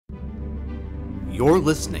You're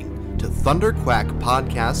listening to Thunderquack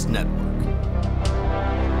Podcast Network.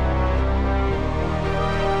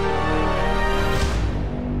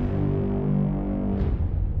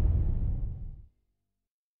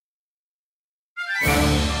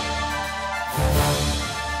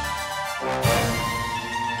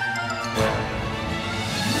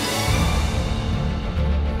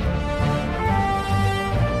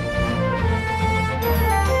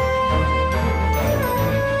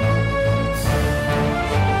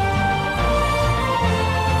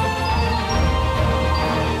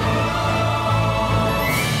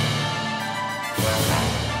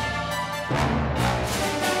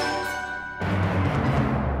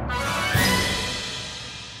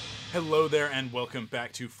 Hello there, and welcome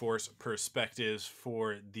back to Force Perspectives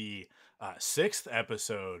for the sixth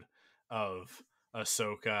episode of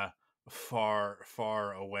Ahsoka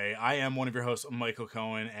Far Away. I am one of your hosts, Michael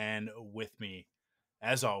Cohen, and with me,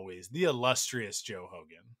 as always, the illustrious Joe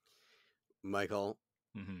Hogan. Michael,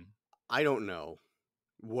 I don't know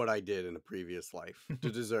what I did in a previous life to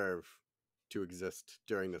deserve to exist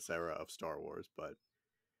during this era of Star Wars, but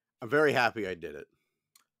I'm very happy I did it.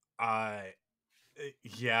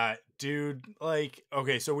 Yeah, dude, like,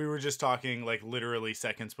 okay, so we were just talking, like, literally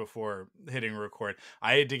seconds before hitting record.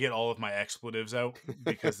 I had to get all of my expletives out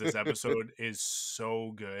because this episode is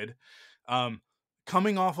so good.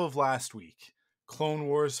 Coming off of last week, Clone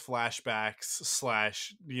Wars flashbacks /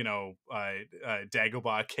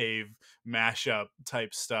 Dagobah Cave mashup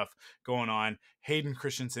type stuff going on. Hayden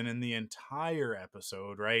Christensen in the entire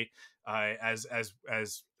episode, right? As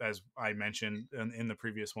I mentioned in the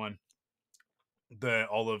previous one,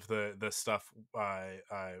 all of the stuff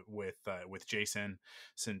with Jason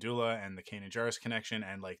Syndulla and the Kanan Jarrus connection,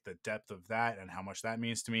 and like the depth of that and how much that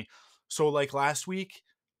means to me. So like last week,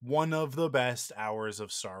 one of the best hours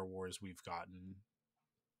of Star Wars we've gotten,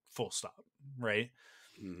 full stop, right?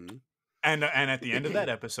 Mm-hmm. And at the end of that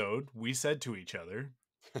episode, we said to each other,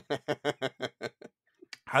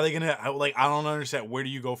 how are they gonna, I don't understand, where do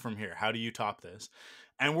you go from here? How do you top this?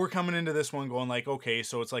 And we're coming into this one going like, okay,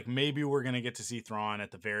 so it's like maybe we're gonna get to see Thrawn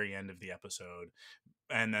at the very end of the episode,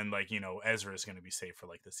 and then like, Ezra is gonna be safe for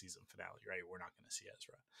like the season finale, right? We're not gonna see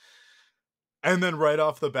Ezra. And then right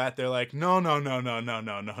off the bat, they're like, no.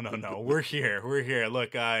 We're here.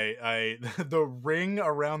 Look, the ring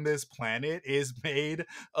around this planet is made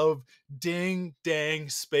of ding dang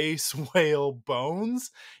space whale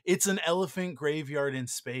bones. It's an elephant graveyard in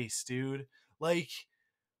space, dude. Like,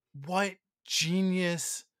 what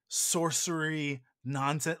genius sorcery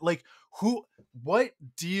nonsense. Like, what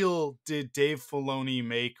deal did Dave Filoni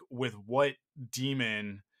make with what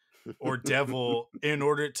demon or devil in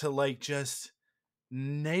order to like just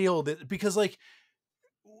nailed it? Because like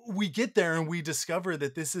we get there and we discover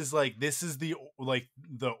that this is the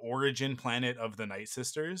origin planet of the Night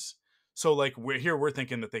Sisters. So like we're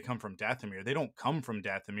thinking that they come from Dathomir. They don't come from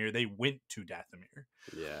Dathomir. They went to Dathomir.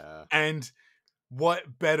 Yeah. And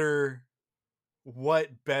what better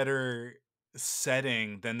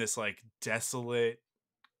setting than this like desolate,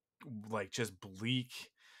 like just bleak,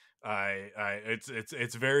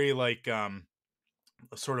 it's very like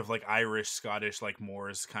sort of like Irish, Scottish, like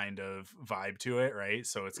Moors kind of vibe to it, right?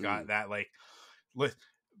 So it's got that like the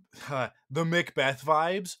Macbeth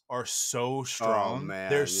vibes are so strong. Oh man,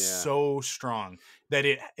 they're yeah. so strong that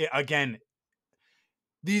it again,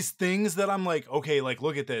 these things that I'm like, okay, like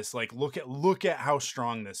look at this, like look at how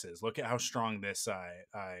strong this is. Look at how strong this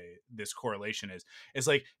this correlation is. It's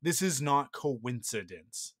like this is not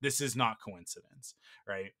coincidence.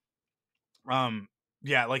 Right?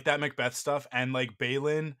 Yeah, like that Macbeth stuff and like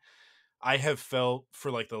Balin, I have felt for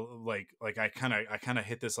like the I kind of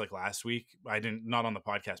hit this like last week. I didn't, not on the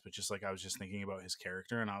podcast, but just like I was just thinking about his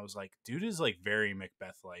character, and I was like, dude is like very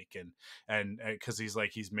Macbeth like, and because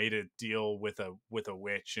he's made a deal with a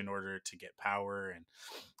witch in order to get power, and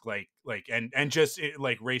and just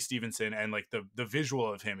like Ray Stevenson, and like the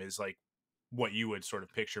visual of him is like what you would sort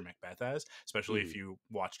of picture Macbeth as, especially if you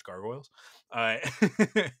watched Gargoyles.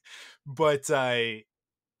 But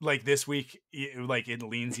like this week, it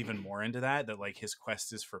leans even more into that like his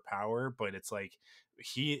quest is for power, but it's like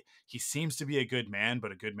he seems to be a good man,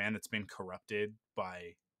 but a good man that's been corrupted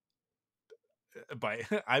by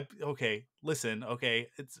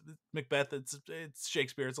it's Macbeth, it's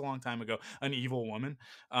Shakespeare, it's a long time ago, an evil woman.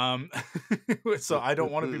 So I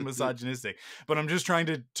don't want to be misogynistic, but I'm just trying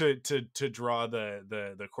to draw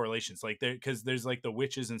the correlations, like there, because there's like the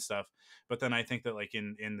witches and stuff, but then I think that like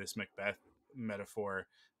in this Macbeth metaphor,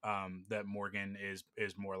 that Morgan is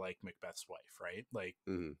more like Macbeth's wife, right? Like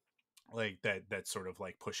like that's sort of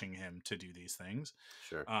like pushing him to do these things.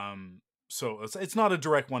 Sure. so it's not a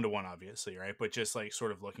direct one-to-one, obviously, right? But just like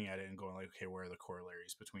sort of looking at it and going like, okay, where are the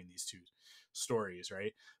corollaries between these two stories,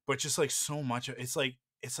 right? But just like so much, it's like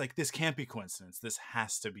this can't be coincidence. This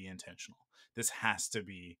has to be intentional. This has to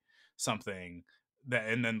be something that,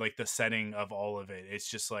 and then like the setting of all of it, it's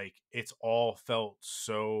just like it's all felt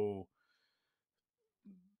so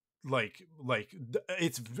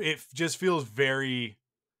it just feels very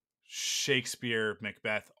Shakespeare,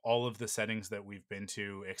 Macbeth, all of the settings that we've been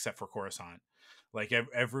to except for Coruscant. Like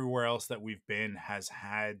everywhere else that we've been has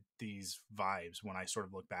had these vibes when I sort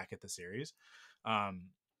of look back at the series.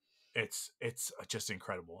 Um, it's just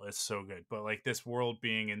incredible. It's so good. But like this world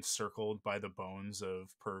being encircled by the bones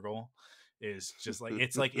of Purgle is just like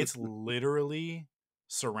it's literally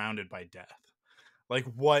surrounded by death. Like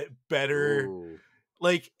what better Ooh.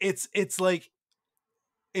 like it's like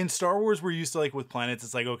in Star Wars, we're used to like with planets,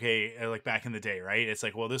 it's like, okay, like back in the day, right? It's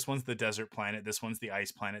like, well, this one's the desert planet, this one's the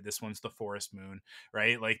ice planet, this one's the forest moon,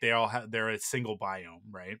 right? Like they all have, they're a single biome,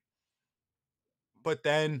 right? But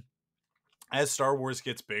then as Star Wars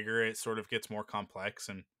gets bigger, it sort of gets more complex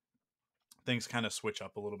and things kind of switch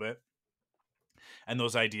up a little bit. And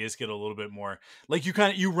those ideas get a little bit more like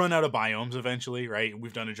you run out of biomes eventually, right?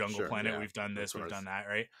 We've done a jungle planet, we've done this, we've done that,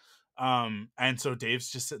 right? And so Dave's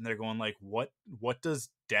just sitting there going like, what does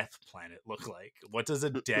death planet look like? What does a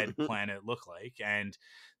dead planet look like? And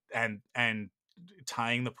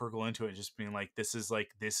tying the Purgle into it, just being like this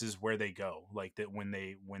is where they go, like that when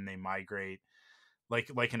they migrate,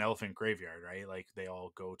 like an elephant graveyard, right? Like they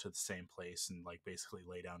all go to the same place and like basically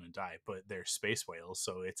lay down and die, but they're space whales,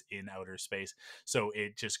 so it's in outer space, so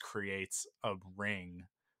it just creates a ring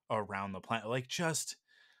around the planet, like just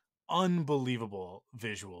unbelievable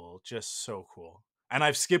visual, just so cool. And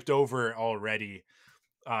I've skipped over already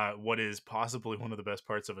what is possibly one of the best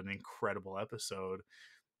parts of an incredible episode,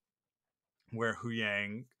 where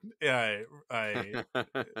Huyang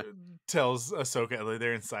tells Ahsoka, like,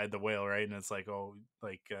 they're inside the whale, right? And it's like, oh,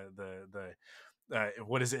 like the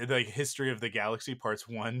what is it, like History of the Galaxy parts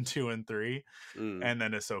 1, 2, and 3. Mm. And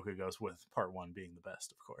then Ahsoka goes with part 1 being the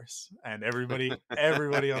best, of course. And everybody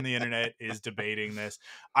on the internet is debating this.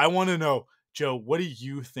 I want to know, Joe, what do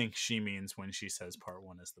you think she means when she says part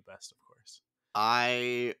 1 is the best, of course?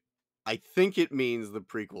 I think it means the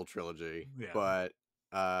prequel trilogy, Yeah. but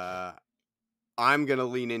I'm gonna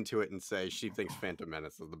lean into it and say she thinks Phantom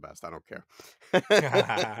Menace is the best. I don't care.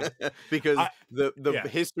 Because I the yeah.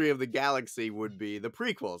 history of the galaxy would be the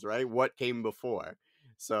prequels, right? What came before.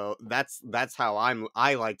 So that's how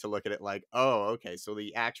I like to look at it, like, oh, okay, so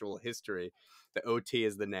the actual history, the OT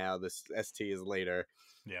is the now, the ST is later,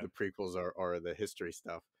 Yeah. the prequels are the history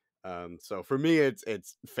stuff. So for me it's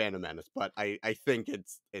Phantom Menace, but I think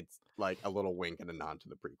it's like a little wink and a nod to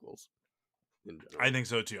the prequels in general. I think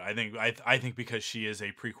so too. I think because she is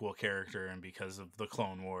a prequel character and because of the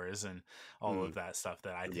Clone Wars and all of Mm, that stuff,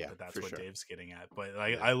 that I think yeah, that that's for what sure. Dave's getting at. But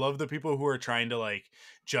like Yeah. I love the people who are trying to like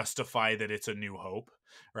justify that it's a New Hope,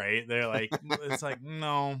 right? They're like, it's like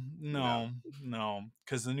no, No. no, no,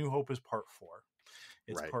 because the New Hope is part 4.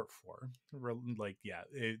 It's Right. part 4. Like, yeah,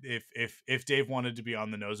 if Dave wanted to be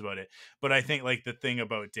on the nose about it, but I think like the thing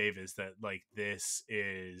about Dave is that like this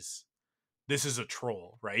is a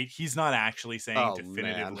troll, right? He's not actually saying Oh man.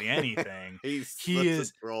 definitively anything. He's He such a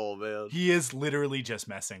is troll, man. he is literally just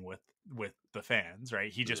messing with the fans,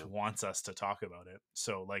 right? He just Yeah. wants us to talk about it.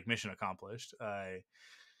 So like mission accomplished. I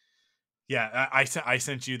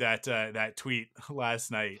sent you that tweet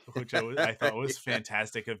last night, which I thought was Yeah.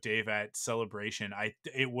 fantastic, of Dave at Celebration.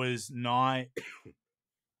 It was not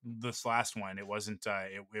this last one. It wasn't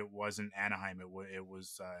it wasn't Anaheim. It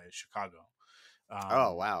was Chicago.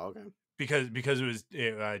 Oh Um, wow, okay. because it was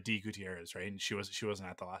D Gutierrez, right? And she wasn't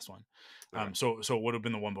at the last one. Okay. So it would have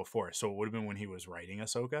been the one before. So it would have been when he was writing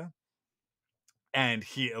Ahsoka, and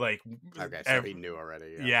he like Okay, so he knew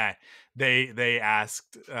already, yeah. yeah, they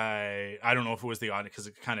asked. I don't know if it was the audience,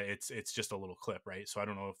 because it's just a little clip, right? So I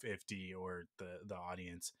don't know if D or the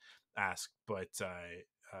audience asked, but I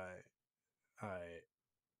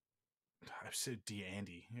said D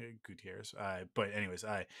Andy Gutierrez. But anyways,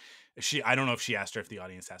 I don't know if she asked her, if the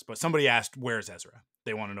audience asked, but somebody asked, "Where's Ezra?"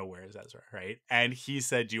 They want to know where is Ezra, right? And he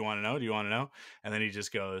said, "Do you want to know? Do you want to know?" And then he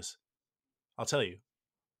just goes, "I'll tell you,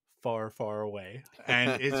 far, far away."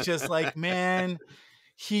 And it's just like, man,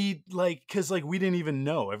 he like, because like we didn't even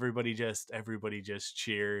know. Everybody just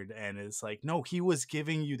cheered, and it's like, no, he was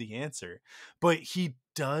giving you the answer, but he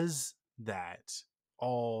does that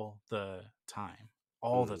all the time,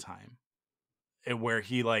 all the Mhm. time, where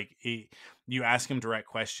he like you ask him direct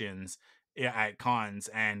questions at cons,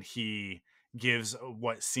 and he gives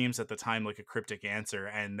what seems at the time like a cryptic answer,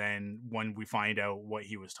 and then when we find out what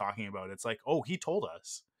he was talking about, it's like, oh, he told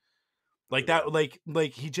us. Like Yeah. that,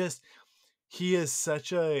 like he is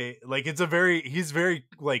such a, like, he's very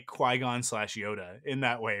like Qui-Gon / Yoda in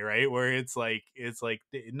that way, right? Where it's like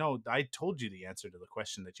no, I told you the answer to the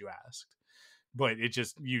question that you asked, but it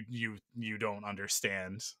just, you don't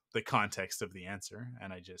understand the context of the answer.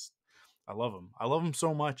 And I love him. I love him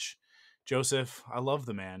so much. Joseph, I love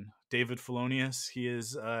the man. David Felonius, he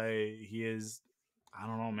is, I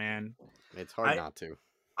don't know, man. It's hard I not to.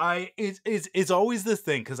 it's always this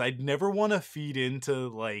thing, because I'd never want to feed into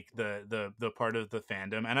like the part of the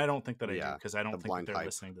fandom, and I don't think that I do, Yeah. because I The don't think that blind they're hype.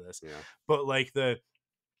 listening to this. Yeah. But like the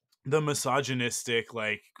misogynistic,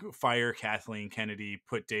 like, fire Kathleen Kennedy,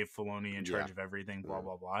 put Dave Filoni in charge Yeah. of everything, blah Yeah.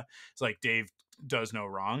 blah blah. It's like Dave does no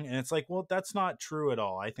wrong, and it's like, well, that's not true at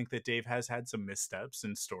all. I think that Dave has had some missteps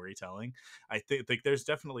in storytelling. I think, like, there's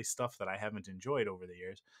definitely stuff that I haven't enjoyed over the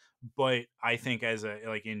years, but I think, as a,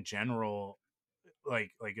 like, in general,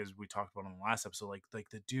 like as we talked about on the last episode, like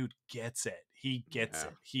the dude gets it. He gets Yeah.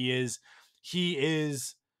 it. He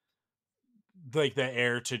is like the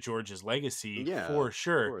heir to George's legacy, Yeah. for Of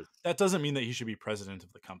sure. course. That doesn't mean that he should be president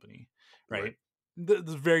of the company, Right. right?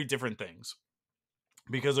 There's very different things,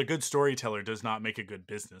 because a good storyteller does not make a good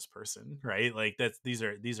business person, right? Like, these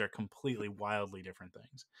are completely wildly different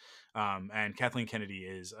things. And Kathleen Kennedy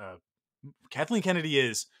is,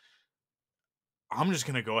 I'm just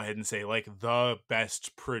gonna go ahead and say, like, the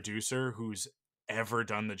best producer who's ever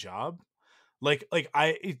done the job.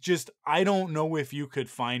 I don't know if you could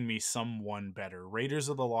find me someone better. Raiders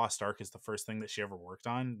of the Lost Ark is the first thing that she ever worked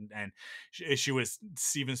on, and she was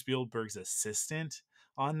Steven Spielberg's assistant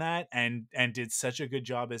on that, and did such a good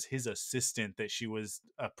job as his assistant that she was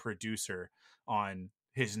a producer on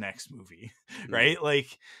his next movie. Mm. Right?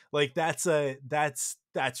 Like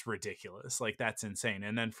that's ridiculous. Like, that's insane.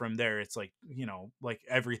 And then from there, it's like, like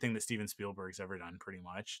everything that Steven Spielberg's ever done, pretty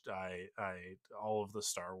much. I All of the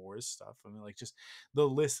Star Wars stuff. I mean, like, just the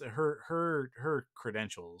list, her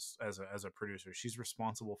credentials as a producer. She's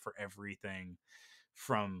responsible for everything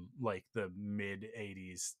from like the mid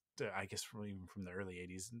 80s to, I guess, even from the early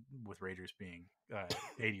 80s, with Raiders being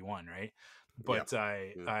 81, right? Yeah. But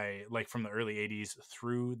I like from the early 80s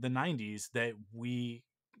through the 90s, that we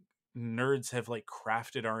nerds have like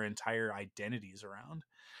crafted our entire identities around,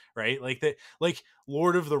 right? Like that, like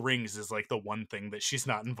Lord of the Rings is like the one thing that she's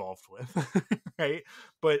not involved with. Right?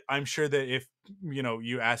 But I'm sure that if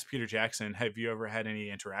you ask Peter Jackson, have you ever had any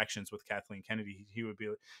interactions with Kathleen Kennedy,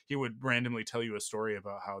 he would randomly tell you a story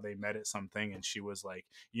about how they met at something, and she was like,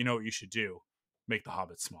 what you should do, make the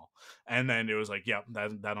Hobbit small. And then it was like, yeah,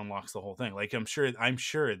 that unlocks the whole thing. Like, I'm sure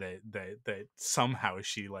that somehow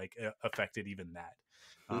she like affected even that.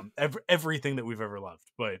 Hmm. Everything that we've ever loved.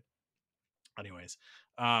 But anyways,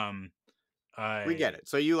 um We get I it.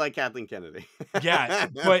 So you like Kathleen Kennedy. yeah,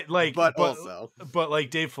 but like But but also. but like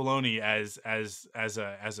Dave Filoni as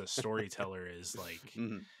a storyteller is like,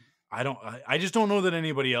 Mhm. I just don't know that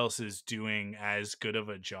anybody else is doing as good of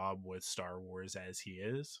a job with Star Wars as he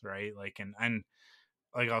is, right? Like, and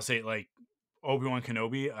like, I'll say, like, Obi-Wan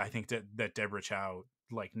Kenobi, I think that Deborah Chow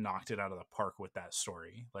like knocked it out of the park with that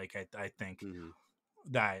story. Like, I think Mhm.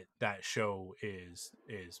 that show is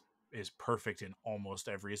perfect in almost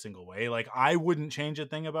every single way. Like, I wouldn't change a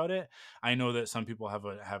thing about it. I know that some people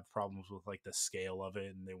have problems with like the scale of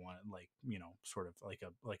it, and they want, like, sort of like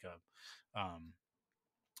a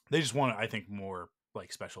they just want, I think, more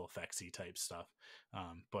like special effectsy type stuff.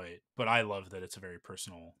 But I love that it's a very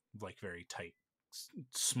personal, like, very tight,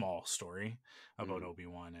 small story about Mhm.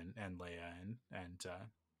 Obi-Wan and Leia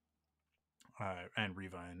and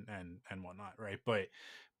Riva and whatnot, right? But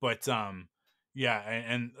yeah,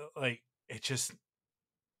 and like, it just,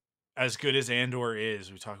 as good as Andor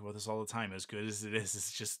is, we talk about this all the time, as good as it is,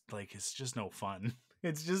 it's just no fun.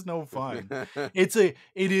 It's just no fun. It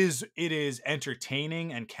is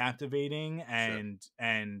entertaining and captivating, Sure.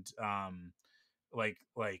 and like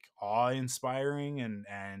awe-inspiring,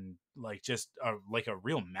 and like, just like a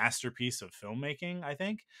real masterpiece of filmmaking, I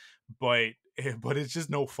think. But it's just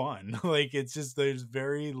no fun. Like, it's just, there's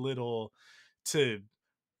very little to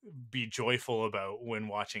be joyful about when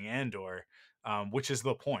watching Andor, which is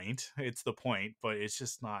the point. It's the point, but it's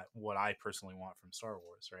just not what I personally want from Star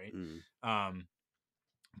Wars, right? Mm. Um,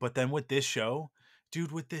 but then with this show,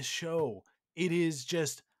 dude, it is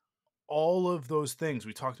just all of those things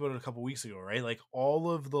we talked about it a couple weeks ago, right? Like, all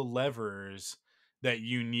of the levers that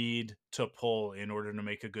you need to pull in order to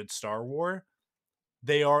make a good Star War,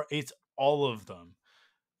 it's all of them.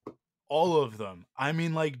 All of them. I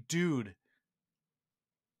mean, like, dude,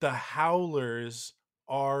 the Howlers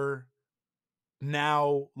are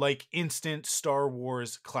now like instant Star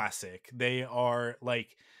Wars classic. They are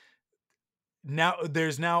like now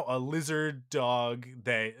there's now a lizard dog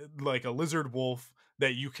that like a lizard wolf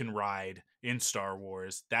that you can ride in Star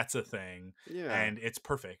Wars. That's a thing. Yeah. And it's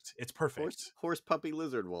perfect. It's perfect. Horse puppy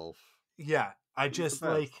lizard wolf. Yeah. I He's the just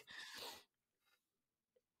best. like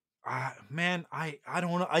man, I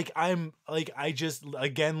don't know. Like I'm like I just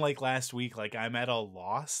again like last week, like I'm at a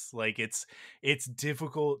loss. Like it's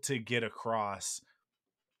difficult to get across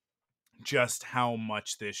just how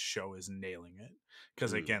much this show is nailing it.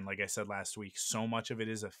 Because Mm. again, like I said last week, so much of it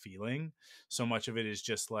is a feeling. So much of it is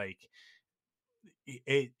just like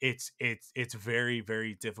it's very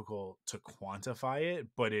very difficult to quantify it,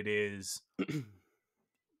 but it is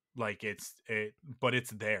like but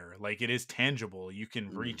it's there, like it is tangible, you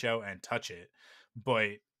can Mm. reach out and touch it,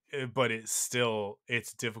 but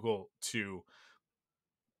it's difficult to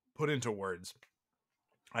put into words.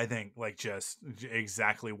 I think like just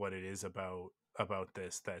exactly what it is about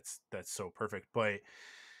this that's so perfect. But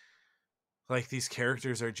like these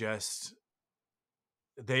characters are just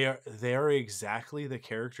they are exactly the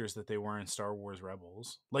characters that they were in Star Wars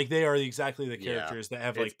Rebels. Like they are exactly the Yeah. characters that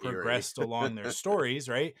have It's like eerie. progressed along their stories,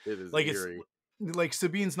 right? It is Like it's eerie. like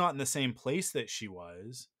Sabine's not in the same place that she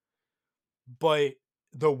was, but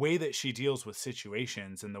the way that she deals with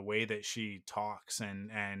situations and the way that she talks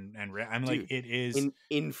I'm like Dude, it is in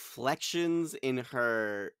inflections in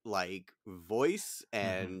her like voice mhm,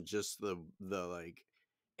 and just the like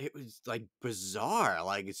it was like bizarre,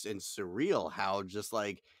 like it's and surreal how just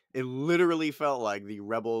like it literally felt like the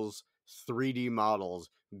Rebels 3D models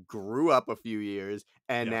grew up a few years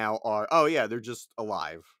and yeah, now are, oh yeah, they're just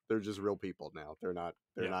alive. They're just real people now. They're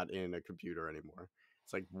yeah, not in a computer anymore.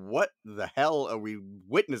 It's like, what the hell are we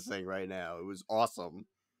witnessing right now? It was awesome.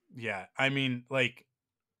 yeah. I mean, like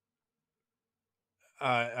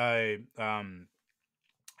I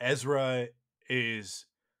Ezra is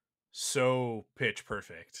so pitch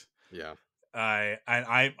perfect. Yeah. I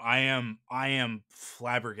am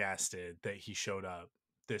flabbergasted that he showed up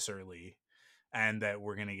this early, and that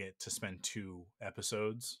we're gonna get to spend 2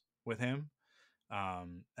 episodes with him,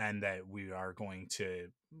 and that we are going to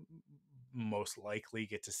most likely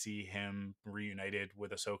get to see him reunited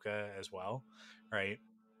with Ahsoka as well, right?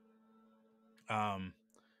 Um,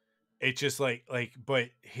 it just but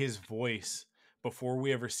his voice before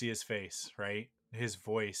we ever see his face, right? His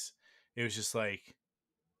voice, it was just like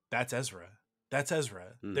that's Ezra. That's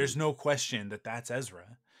Ezra. Hmm. There's no question that that's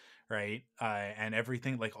Ezra, right? And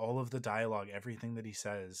everything, like all of the dialogue, everything that he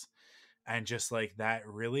says, and just like that,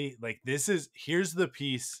 really, like here's the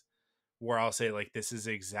piece where I'll say like this is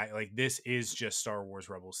exact, like this is just Star Wars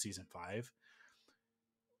Rebels season 5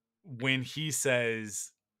 when he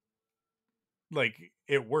says like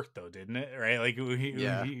it worked though, didn't it? Right? Like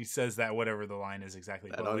Yeah. he says that whatever the line is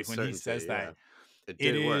exactly, That but like when he says uncertainty, that, yeah. It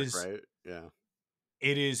it did work, is right? Yeah.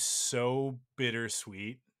 it is so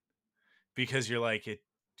bittersweet because you're like it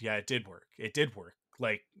yeah it did work,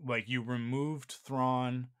 like you removed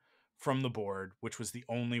Thrawn from the board, which was the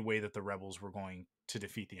only way that the rebels were going to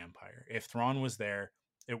defeat the Empire. If Thrawn was there,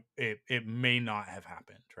 it may not have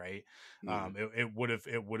happened, right? Mm. It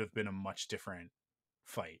would have been a much different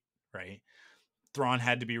fight, right? Thrawn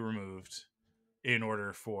had to be removed in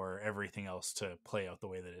order for everything else to play out the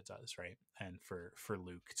way that it does, right? And for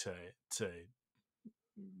Luke to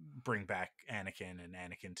bring back Anakin and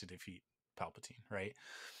Anakin to defeat Palpatine, right?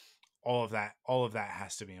 All of that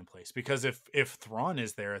has to be in place, because if Thrawn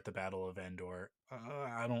is there at the Battle of Endor,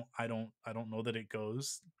 I don't know that it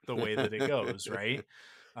goes the way that it goes, right?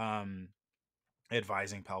 Um,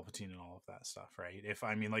 advising Palpatine and all of that stuff, right? If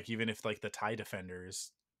I mean, like even if like the TIE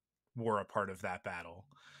defenders were a part of that battle,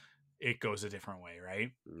 it goes a different way,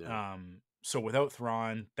 right? Yeah. So without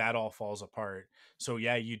Thrawn, that all falls apart. So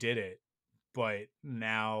yeah, you did it, but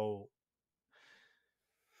now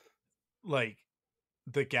like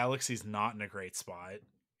the galaxy's not in a great spot,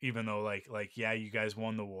 even though like yeah, you guys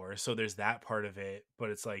won the war, so there's that part of it, but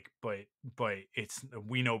it's like but it's,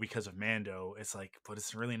 we know because of Mando, it's like but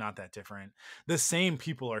it's really not that different. The same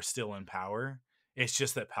people are still in power, it's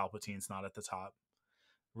just that Palpatine's not at the top,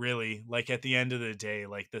 really. Like at the end of the day,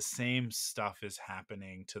 like the same stuff is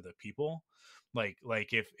happening to the people. Like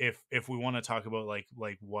if we want to talk about like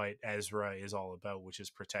what Ezra is all about, which is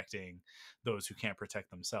protecting those who can't protect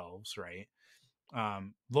themselves, right?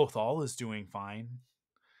 Lothal is doing fine,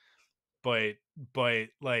 but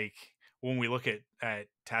like when we look at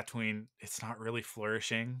Tatooine, it's not really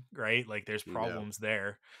flourishing, right? Like there's Yeah. problems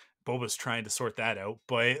there. Boba's trying to sort that out,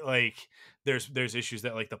 but like there's issues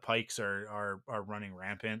that like the Pikes are running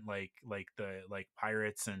rampant, like the like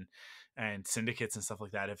pirates and syndicates and stuff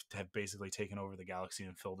like that have basically taken over the galaxy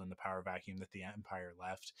and filled in the power vacuum that the Empire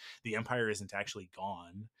left. The Empire isn't actually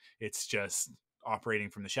gone; it's just operating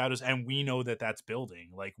from the shadows, and we know that that's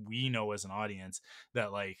building. Like we know as an audience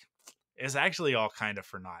that like it's actually all kind of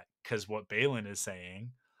for naught, because what Balin is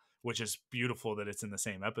saying, which is beautiful that it's in the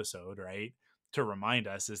same episode, right? To remind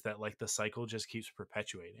us is that like the cycle just keeps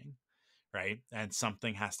perpetuating, right? And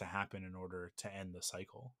something has to happen in order to end the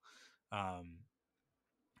cycle.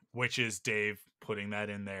 Which is Dave putting that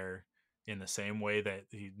in there in the same way that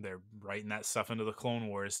they're writing that stuff into the Clone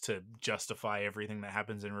Wars to justify everything that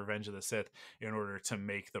happens in Revenge of the Sith in order to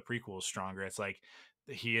make the prequels stronger. It's like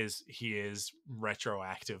he is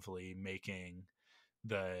retroactively making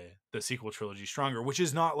the sequel trilogy stronger, which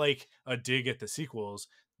is not like a dig at the sequels.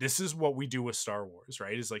 This is what we do with Star Wars,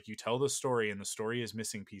 right? Is like you tell the story and the story is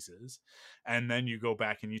missing pieces, and then you go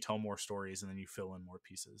back and you tell more stories and then you fill in more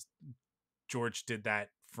pieces. George did that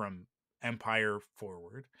from Empire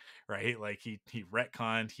forward, right? Like he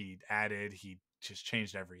retconned, he added, he just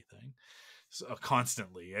changed everything so,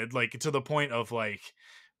 constantly, and like to the point of like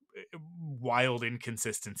wild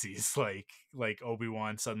inconsistencies, like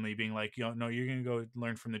Obi-Wan suddenly being like, no, you're gonna go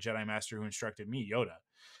learn from the Jedi Master who instructed me, Yoda.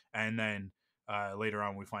 And then later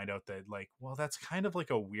on we find out that like, well, that's kind of like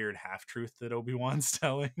a weird half-truth that Obi-Wan's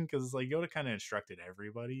telling, because like Yoda kind of instructed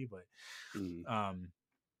everybody, but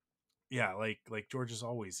yeah, like George is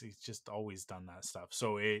he's just always done that stuff.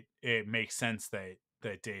 So it makes sense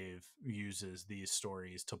that Dave uses these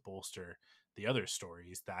stories to bolster the other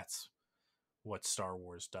stories. That's what Star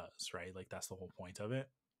Wars does, right? Like that's the whole point of it,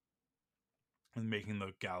 and making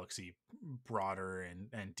the galaxy broader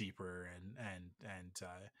and deeper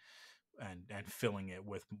and filling it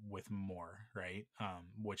with more, right?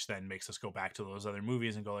 Which then makes us go back to those other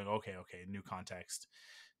movies and go like, okay, new context,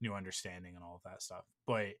 new understanding, and all of that stuff.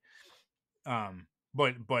 But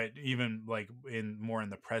even like in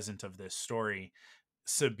the present of this story,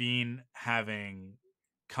 Sabine having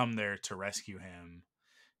come there to rescue him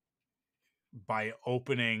by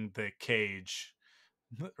opening the cage,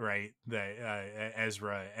 right? That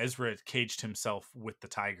Ezra caged himself with the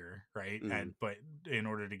tiger, right? And but in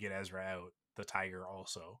order to get Ezra out, the tiger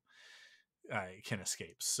also can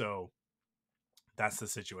escape. So that's the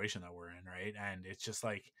situation that we're in, right? And it's just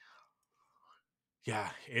like, yeah,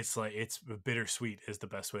 it's like it's bittersweet is the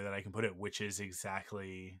best way that I can put it, which is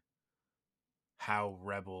exactly how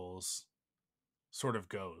Rebels sort of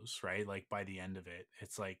goes, right? Like by the end of it,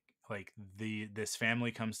 it's like this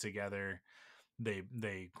family comes together,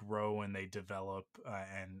 they grow and they develop,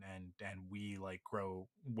 and we like grow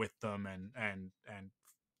with them and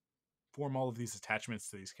form all of these attachments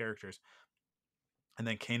to these characters. And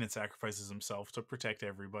then Kanan sacrifices himself to protect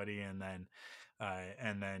everybody, and then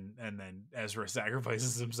Ezra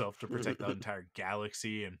sacrifices himself to protect the entire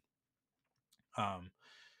galaxy. And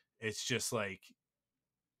it's just like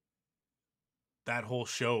that whole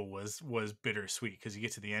show was bittersweet, because you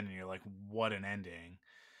get to the end and you're like, what an ending.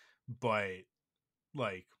 But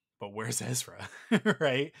like, but where's Ezra?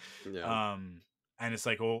 Right? Yeah. And it's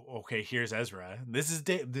like, oh, okay, here's Ezra. This is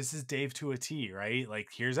Dave to a T, right? Like,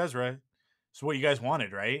 here's Ezra. So what you guys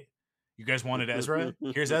wanted, right? You guys wanted Ezra?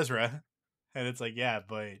 Here's Ezra. And it's like, yeah,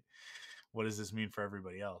 but what does this mean for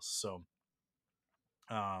everybody else? So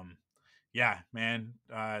yeah, man.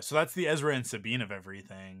 So that's the Ezra and Sabine of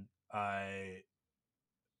everything.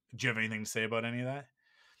 Do you have anything to say about any of that?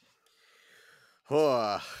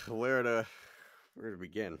 Where to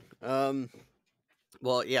begin?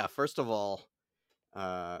 Well, yeah, first of all,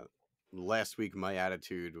 last week my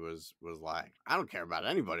attitude was like, I don't care about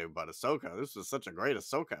anybody but Ahsoka. This was such a great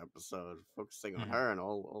Ahsoka episode, focusing on her and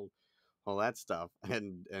all that stuff.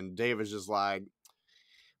 And Dave is just like,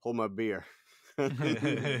 hold my beer.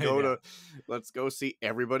 Let's go see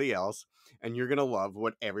everybody else, and you're gonna love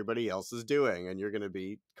what everybody else is doing, and you're gonna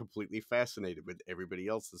be completely fascinated with everybody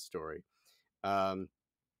else's story. I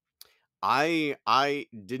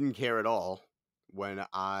didn't care at all when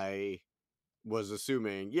I was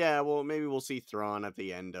assuming, yeah, well, maybe we'll see Thrawn at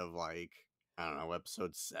the end of, like, I don't know,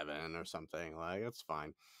 episode 7 or something. Like, that's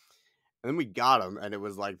fine. And then we got him, and it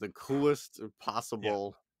was like the coolest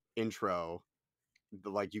possible intro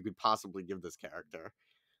like you could possibly give this character.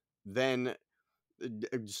 Then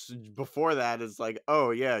before that is like,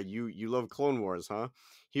 oh yeah, you love Clone Wars, huh?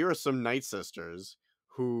 Here are some Night Sisters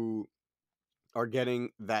who are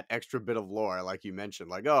getting that extra bit of lore, like you mentioned.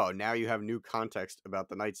 Like, oh, now you have new context about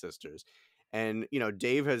the Night Sisters. And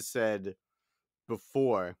Dave has said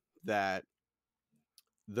before that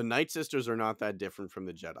the Night Sisters are not that different from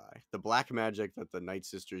the Jedi. The black magic that the Night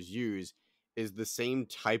Sisters use is the same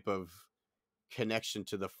type of connection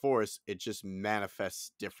to the Force. It just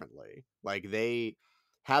manifests differently. Like they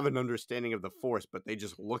have an understanding of the Force, but they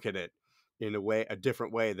just look at it in a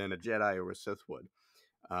different way than a Jedi or a Sith would.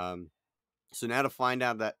 So now to find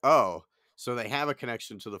out that, oh, so they have a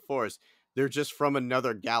connection to the Force, they're just from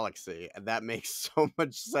another galaxy, and that makes so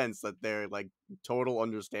much sense that their like total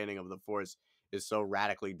understanding of the Force is so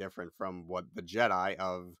radically different from what the Jedi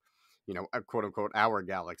of, a quote unquote our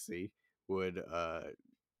galaxy would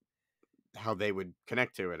how they would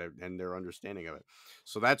connect to it and their understanding of it.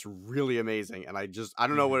 So that's really amazing, and I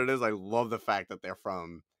don't know what it is. I love the fact that they're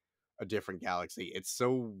from a different galaxy. It's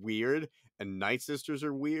so weird, and Night Sisters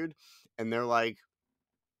are weird, and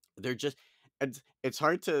they're just it's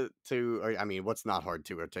hard I mean, what's not hard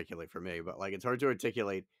to articulate for me, but like it's hard to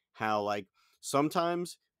articulate how like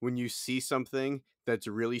sometimes when you see something that's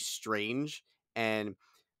really strange and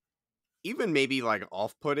even maybe like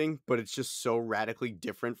off-putting, but it's just so radically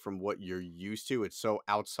different from what you're used to. It's so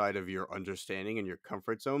outside of your understanding and your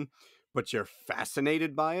comfort zone, but you're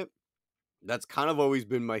fascinated by it. That's kind of always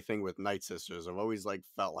been my thing with Night Sisters. I've always like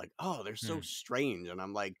felt like, oh, they're so strange, and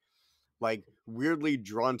I'm like weirdly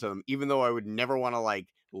drawn to them, even though I would never want to like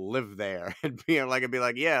live there and I'd be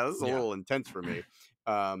like, yeah, this is a little intense for me.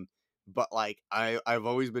 But like I've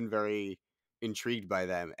always been very intrigued by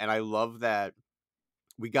them, and I love that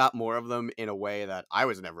we got more of them in a way that I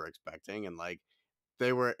was never expecting, and like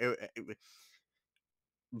they were.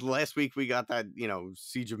 Last week we got that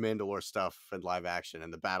Siege of Mandalore stuff in live action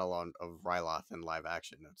and the battle of Ryloth in live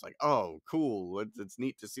action. It's like, oh, cool. It's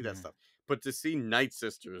neat to see that stuff, but to see Night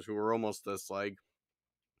Sisters, who were almost this like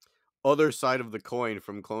other side of the coin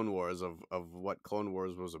from Clone Wars of what Clone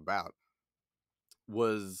Wars was about,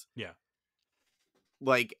 was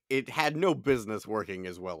like it had no business working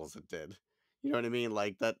as well as it did. You know what I mean?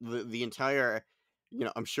 Like that the entire,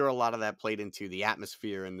 I'm sure a lot of that played into the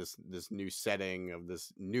atmosphere and this new setting of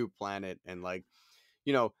this new planet, and like,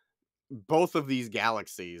 you know, both of these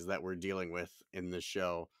galaxies that we're dealing with in this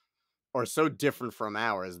show are so different from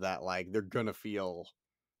ours that like they're gonna feel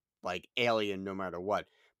like alien no matter what.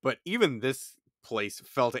 But even this place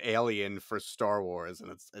felt alien for Star Wars,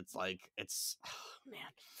 and it's like it's oh, man,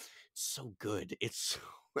 it's so good. It's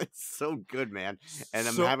so good, man. And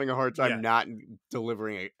I'm having a hard time not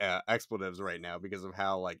delivering expletives right now because of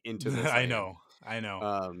how like into this I am. I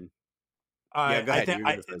know. Yeah, go ahead.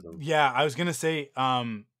 I was gonna say,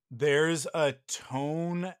 there's a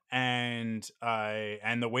tone and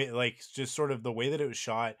the way, like, just sort of the way that it was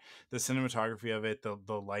shot, the cinematography of it, the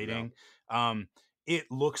lighting, it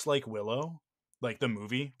looks like Willow, like the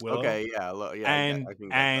movie Willow. Okay, yeah, I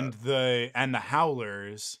think the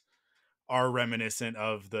Howlers are reminiscent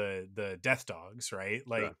of the Death Dogs, right?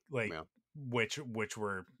 Which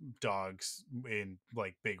were dogs in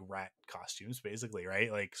like big rat costumes, basically, right?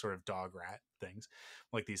 Like sort of dog rat things,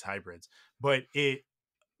 like these hybrids. But it,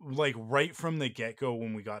 like, right from the get-go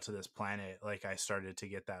when we got to this planet, like I started to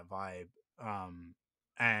get that vibe.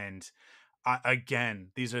 And again,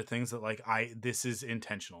 these are things that like this is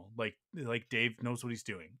intentional. Like Dave knows what he's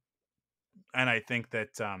doing. And I think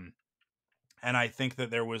that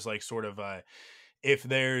there was like sort of a, if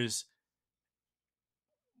there's,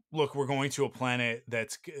 look, we're going to a planet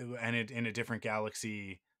that's in a different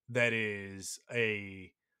galaxy that is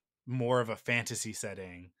a more of a fantasy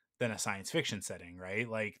setting than a science fiction setting, right?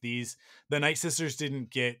 Like the Night Sisters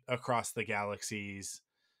didn't get across the galaxies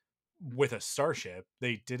with a starship.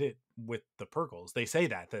 They did it with the Purgles. They say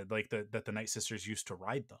that the Night Sisters used to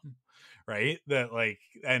ride them, right? That like,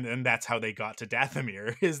 and that's how they got to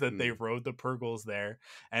Dathomir, is that they rode the Purgles there,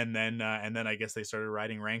 and then I guess they started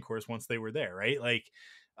riding Rancors once they were there, right? Like,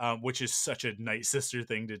 which is such a Night Sister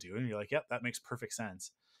thing to do, and you're like, yep, that makes perfect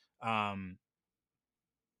sense.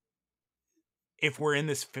 If we're in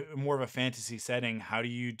this more of a fantasy setting, how do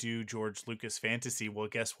you do George Lucas fantasy? Well,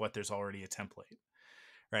 guess what? There's already a template,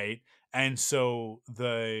 right? And so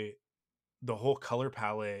the whole color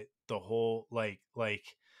palette, the whole like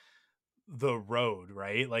the road,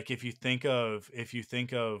 right? Like if you think of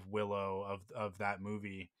Willow, of that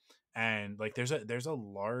movie, and like there's a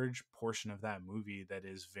large portion of that movie that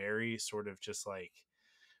is very sort of just like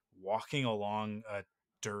walking along a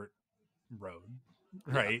dirt road,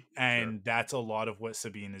 right? And that's a lot of what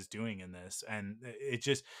Sabine is doing in this, and it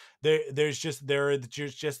just there are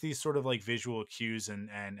just these sort of like visual cues and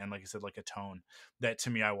like I said, like a tone that to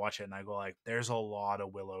me, I watch it and I go like, there's a lot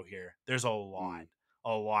of Willow here. There's a lot.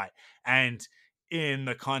 And in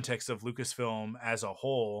the context of Lucasfilm as a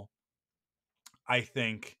whole, I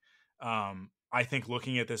think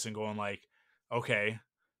looking at this and going like, okay,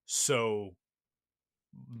 So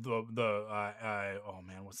oh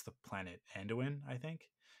man, what's the planet? Anduin, I think.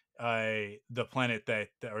 The planet that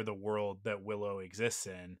or the world that Willow exists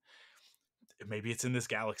in, maybe it's in this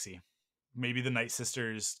galaxy. Maybe the Night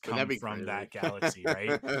Sisters Wouldn't that come be from crazy? that galaxy,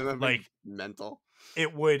 right? That'd be Like mental.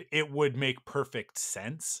 it would make perfect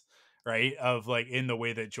sense, right? Of like in the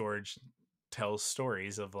way that George tells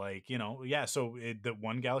stories of like, yeah, so the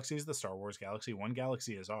one galaxy is the Star Wars galaxy, one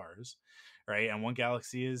galaxy is ours, right? And one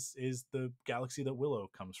galaxy is the galaxy that Willow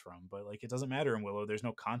comes from. But like it doesn't matter in Willow. There's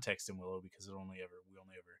no context in Willow because we only ever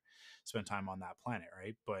spend time on that planet,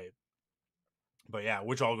 right? But yeah,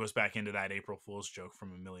 which all goes back into that April Fool's joke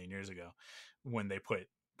from a million years ago when they put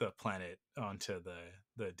the planet onto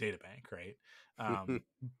the data bank, right? Um,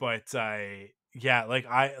 but yeah,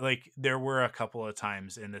 like there were a couple of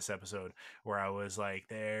times in this episode where I was like,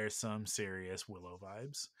 there's some serious Willow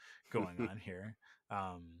vibes going on here.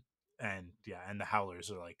 And yeah, and the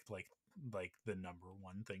Howlers are like the number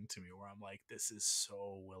one thing to me where I'm like, this is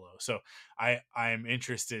so Willow. So I'm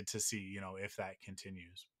interested to see, if that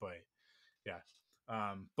continues. But yeah.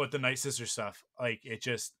 But the Night Sister stuff, like it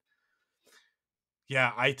just,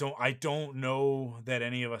 yeah, I don't know that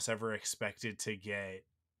any of us ever expected to get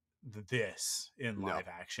this in No, live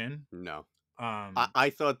action. no. Um,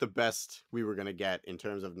 I thought the best we were gonna get in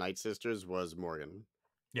terms of Night Sisters was Morgan.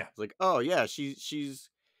 yeah, It's like, oh yeah, she's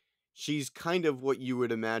kind of what you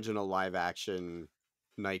would imagine a live action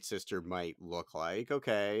Night Sister might look like.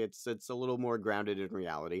 Okay, it's a little more grounded in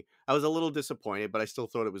reality. I was a little disappointed, but I still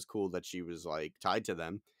thought it was cool that she was like tied to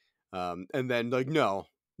them. And then like no,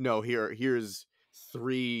 here's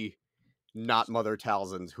three not Mother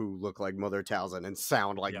Talzins who look like Mother Talzin and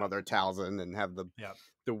sound like yeah, Mother Talzin and have yeah.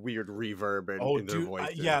 the weird reverb Oh, in their dude,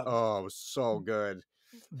 voices. yeah. Oh, it was so good.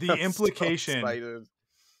 I'm The so implication, excited.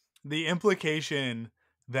 the implication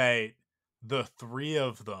that the three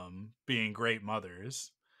of them being great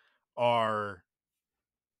mothers are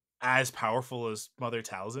as powerful as Mother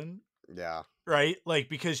Talzin, Yeah. right? Like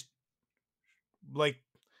because like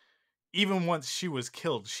even once she was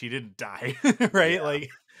killed, she didn't die, right? Yeah.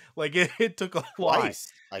 Like it took a lot.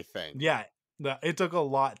 Twice, I think. Yeah, it took a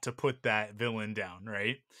lot to put that villain down,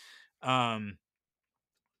 right? Um,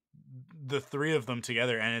 the three of them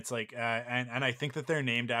together, and it's like, and I think that they're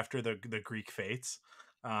named after the Greek fates,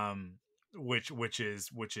 um, which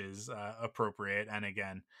is appropriate, and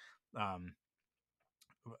again, um,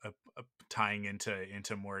 tying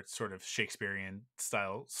into more sort of Shakespearean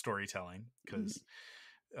style storytelling because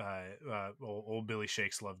old Billy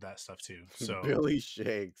Shakes loved that stuff too. So Billy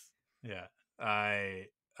Shakes. yeah, I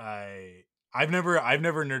I I've never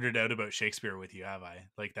nerded out about Shakespeare with you, have I?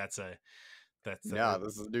 Like that's No,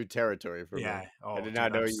 this is new territory for me. yeah. I Oh, did dude,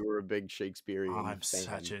 not know you were a big Shakespearean I'm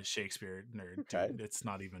such fan. a Shakespeare nerd, Okay. dude. It's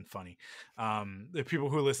not even funny. The people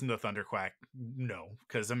who listen to Thunderquack know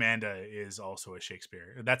because Amanda is also a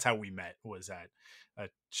Shakespeare. That's how we met, was at a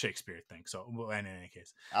Shakespeare thing. So, well, and in any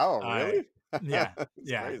case, Oh, uh, really? yeah, That's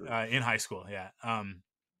yeah, crazy. in high school, yeah.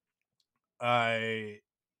 I,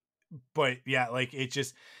 but yeah, like it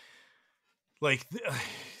just like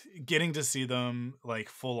getting to see them like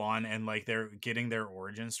full on and like they're getting their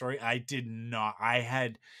origin story. I did not. I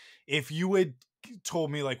had, if you had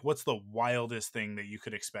told me like what's the wildest thing that you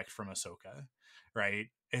could expect from Ahsoka, right?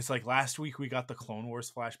 It's like last week we got the Clone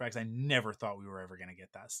Wars flashbacks. I never thought we were ever gonna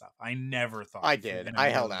get that stuff. I never thought I did. in a I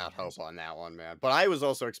held million out years. hope on that one, man. But I was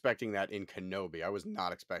also expecting that in Kenobi. I was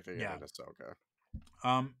not expecting it Yeah. in Ahsoka.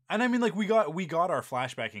 And I mean, like we got our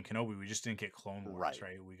flashback in Kenobi. We just didn't get Clone Wars, Right.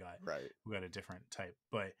 right? Right. We got a different type.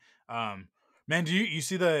 But man, do you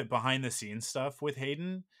see the behind the scenes stuff with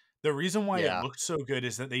Hayden? The reason why it Yeah. looked so good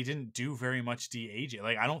is that they didn't do very much de-aging.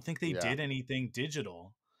 Like I don't think they Yeah. did anything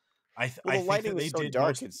digital. Well, I the think that lighting is they so did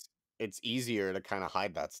dark. most. It's easier to kind of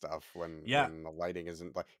hide that stuff Yeah, when the lighting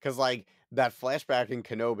isn't like because like that flashback in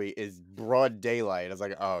Kenobi is broad daylight. It's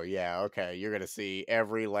like, oh yeah, okay, you're gonna see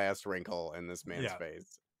every last wrinkle in this man's yeah.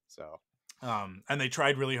 face. So And they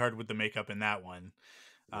tried really hard with the makeup in that one.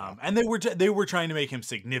 yeah, And they were trying to make him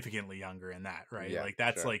significantly younger in that, right? yeah, Like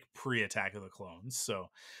that's sure. like pre-Attack of the Clones. So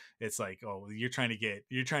it's like, oh, you're trying to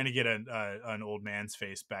get an old man's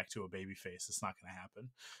face back to a baby face. It's not going to happen.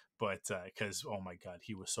 But because oh my god,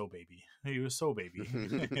 he was so baby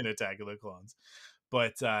in Attack of the Clones.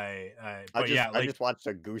 But yeah, I like just watched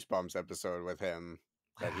a Goosebumps episode with him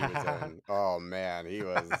that he was in. Oh man, he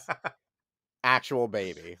was actual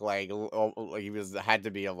baby. Like he was had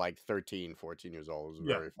to be like 13, 14 years old. It was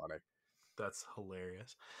yeah, very funny. that's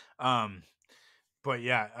hilarious. Um, but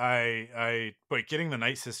yeah, but getting the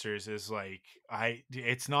Night Sisters is like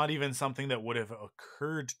it's not even something that would have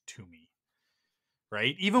occurred to me,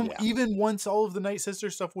 right? Even Yeah. even once all of the Night Sister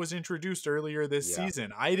stuff was introduced earlier this Yeah.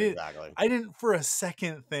 season, Exactly. I didn't for a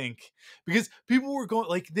second think, because people were going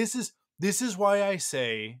like, this is why I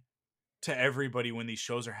say to everybody when these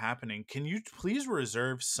shows are happening, can you please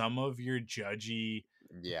reserve some of your judgy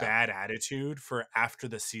Yeah. bad attitude for after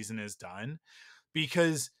the season is done?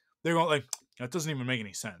 Because they're going like, that doesn't even make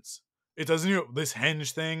any sense. It doesn't even, this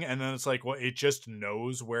henge thing, and then it's like, well, it just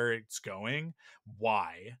knows where it's going.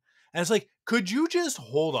 Why? And it's like, could you just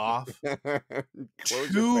hold off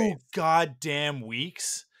Close your 2 face. goddamn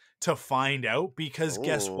weeks to find out? Because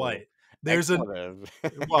guess what? Ooh. There's a Expletive.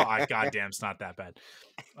 well, I goddamn, it's not that bad.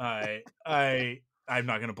 I'm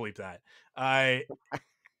not gonna bleep that. I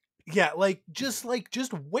Yeah, just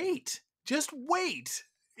wait. Just wait.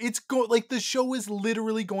 It's like the show is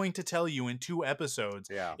literally going to tell you in 2 episodes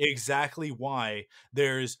Yeah. exactly why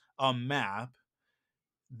there's a map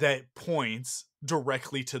that points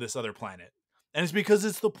directly to this other planet. And it's because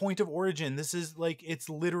it's the point of origin. This is like, it's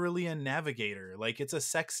literally a navigator. Like, it's a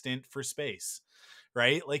sextant for space,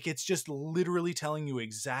 right? Like, it's just literally telling you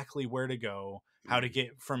exactly where to go, how to Mhm.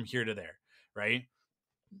 get from here to there, right?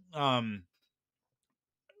 Um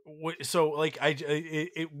so like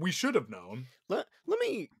we should have known, Let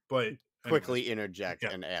me but anyways. quickly interject Yeah.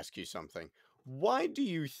 and ask you something. Why do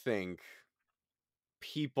you think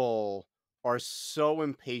people are so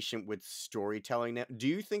impatient with storytelling now? Do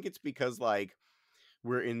you think it's because like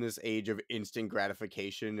we're in this age of instant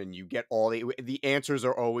gratification and you get all the answers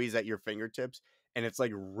are always at your fingertips and it's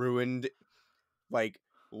like ruined like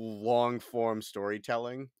long form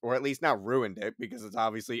storytelling, or at least not ruined it because it's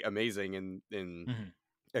obviously amazing in Mhm.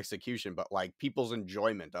 execution, but like people's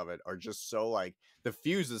enjoyment of it are just so like the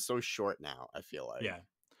fuse is so short now, I feel like. Yeah.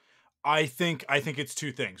 I think it's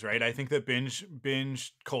 2 things, right? I think that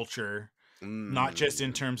binge culture, not just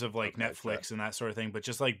in Mm, terms of like okay, sure. Netflix and that sort of thing, but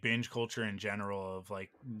just like binge culture in general of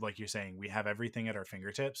like you're saying, we have everything at our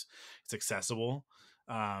fingertips. It's accessible.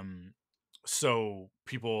 Um so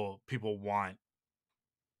people want,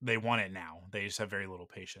 they want it now. They just have very little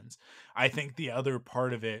patience. I think the other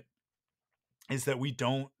part of it is that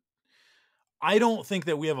I don't think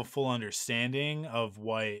that we have a full understanding of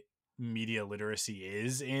what media literacy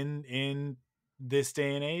is in this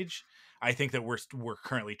day and age. I think that we're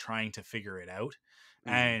currently trying to figure it out.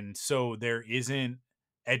 Mm, And so there isn't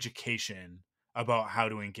education about how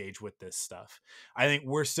to engage with this stuff. I think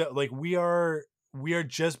we're still like, we are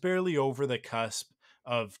just barely over the cusp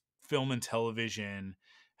of film and television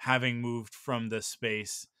having moved from the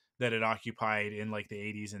space that it occupied in like the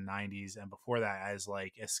 80s and 90s and before that as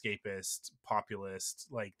like escapist populist,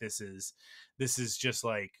 like this is just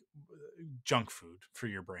like junk food for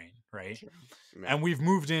your brain, right? sure. Yeah. And we've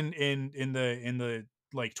moved in the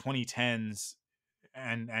like 2010s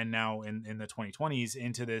and now in the 2020s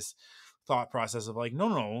into this thought process of like,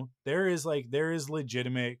 no, there is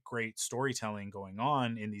legitimate great storytelling going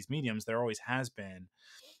on in these mediums. There always has been,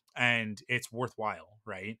 and it's worthwhile,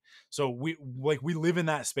 right? So we live in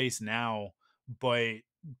that space now, but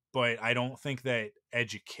I don't think that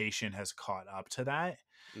education has caught up to that.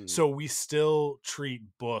 Mm, So we still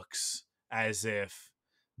treat books as if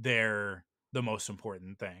they're the most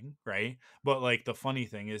important thing, right? But like the funny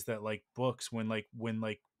thing is that like books, when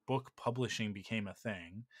book publishing became a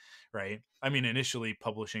thing, right? I mean, initially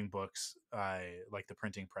publishing books, like the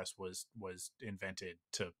printing press was invented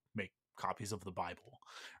to make copies of the Bible,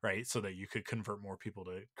 right? So that you could convert more people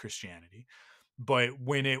to Christianity. But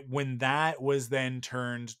when that was then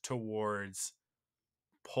turned towards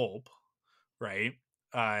pulp, right?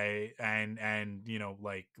 And you know,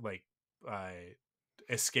 uh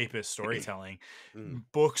escapist storytelling, mm,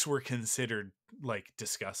 books were considered like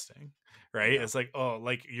disgusting, right? yeah. It's like, oh,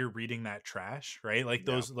 like you're reading that trash, right?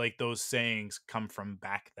 Yeah. Like those sayings come from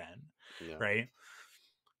back then, Yeah. right?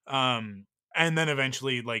 And then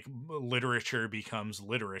eventually like literature becomes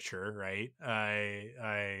literature, right?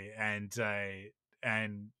 And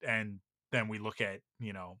then we look at,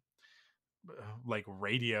 you know, like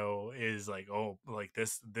radio is like, oh, like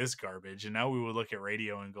this garbage, and now we would look at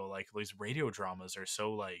radio and go like, these radio dramas are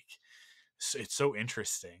so like, it's so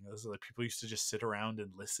interesting. Those are like, people used to just sit around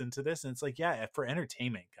and listen to this, and it's like, yeah, for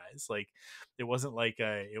entertainment, guys. Like, it wasn't like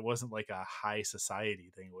a high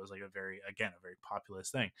society thing. It was like a very, again, a very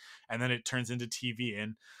populist thing, and then it turns into TV.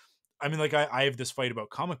 And I mean, like, I have this fight about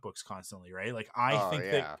comic books constantly, right? Like, Oh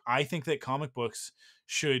yeah. I think that comic books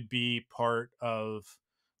should be part of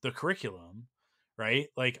the curriculum, right?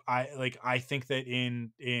 Like I think that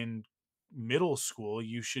in middle school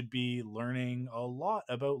you should be learning a lot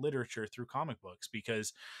about literature through comic books,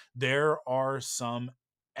 because there are some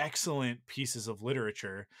excellent pieces of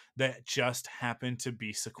literature that just happen to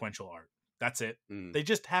be sequential art. That's it. Mm. They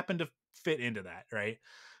just happen to fit into that, right?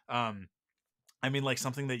 I mean, like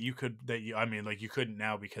something that you could I mean, like you couldn't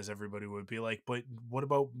now because everybody would be like, but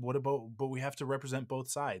but we have to represent both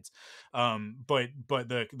sides. But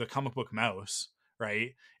the comic book mouse,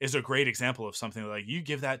 right, is a great example of something like you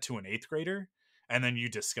give that to an 8th grader and then you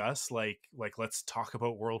discuss like let's talk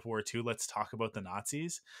about World War II, let's talk about the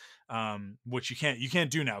Nazis, which you can't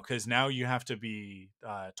do now because now you have to be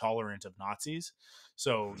tolerant of Nazis,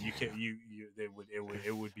 so you can you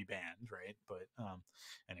it would be banned, right? But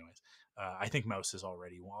anyways, I think mouse is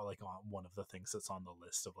already one of the things that's on the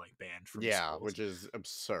list of like banned from Yeah, schools. which is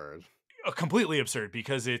absurd. Completely absurd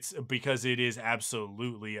because it is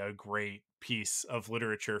absolutely a great piece of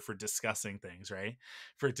literature for discussing things, right?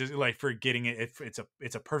 For getting it,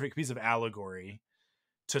 it's a perfect piece of allegory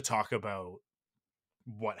to talk about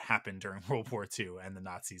what happened during World War II and the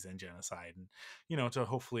Nazis and genocide, and to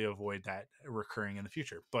hopefully avoid that recurring in the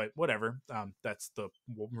future. But whatever, that's the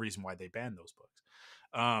reason why they banned those books.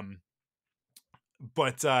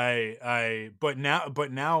 But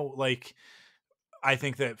now like I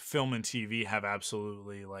think that film and TV have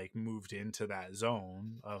absolutely like moved into that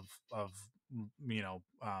zone of you know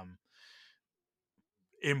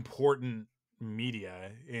important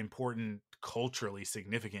media, important culturally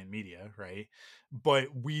significant media, right?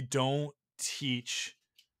 But we don't teach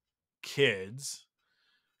kids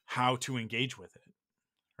how to engage with it,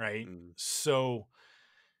 right? Mm. So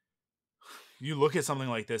you look at something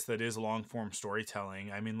like this that is long form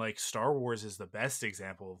storytelling. I mean, like Star Wars is the best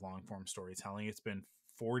example of long form storytelling. It's been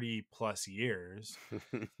 40 plus years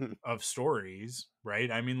of stories,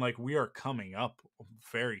 right? I mean, like we are coming up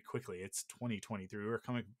very quickly. It's 2023. We're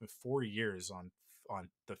coming 4 years on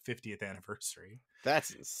the 50th anniversary,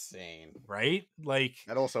 That's insane. right? Like,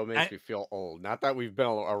 That also makes me feel old. Not that we've been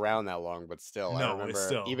around that long, but still, I no, it's remember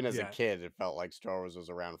still, even as a yeah, kid, it felt like Star Wars was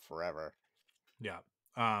around forever. yeah.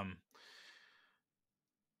 Um,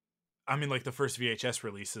 I mean, like the first VHS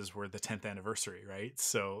releases were the 10th anniversary, right?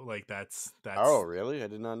 So, like Oh, that's really? I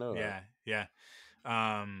did not know that. yeah,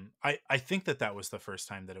 yeah. I think that was the first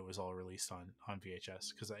time that it was all released on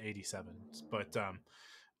VHS because 87. But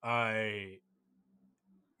I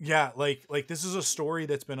yeah, like this is a story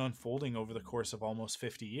that's been unfolding over the course of almost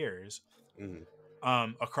 50 years, Mm-hmm.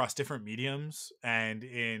 across different mediums and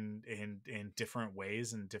in different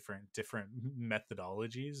ways and different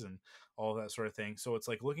methodologies and all that sort of thing. So it's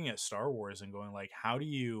like looking at Star Wars and going like, how do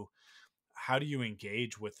you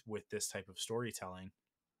engage with this type of storytelling?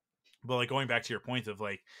 But like going back to your point of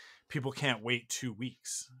like people can't wait 2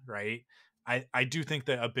 weeks, right? I do think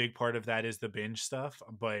that a big part of that is the binge stuff,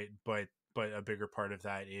 but a bigger part of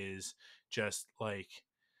that is just like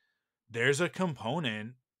there's a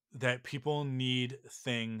component that people need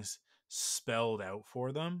things spelled out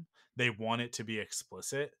for them. They want it to be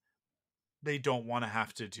explicit. They don't want to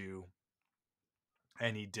have to do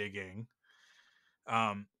any digging.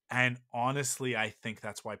 And honestly, I think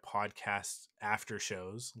that's why podcasts after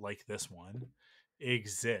shows like this one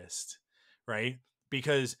exist, right?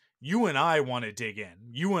 Because you and I want to dig in.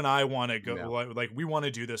 You and I want to go Yeah, like we want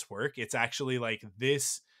to do this work. It's actually like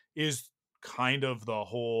this is kind of the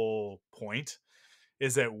whole point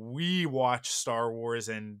is that we watch Star Wars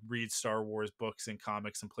and read Star Wars books and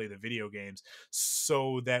comics and play the video games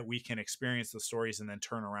so that we can experience the stories and then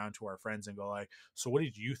turn around to our friends and go like, so what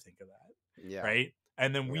did you think of that? yeah, Right?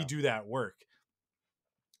 And then we yeah. do that work.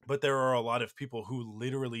 But there are a lot of people who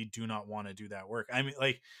literally do not want to do that work. I mean,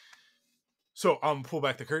 like, so pull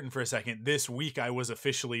back the curtain for a second. This week I was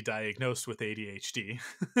officially diagnosed with ADHD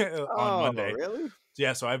on Oh, Monday. really?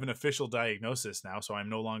 Yeah, so I have an official diagnosis now, so I'm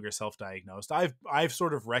no longer self-diagnosed. I've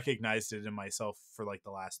sort of recognized it in myself for like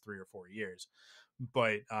the last 3 or 4 years.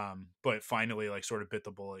 But finally like sort of bit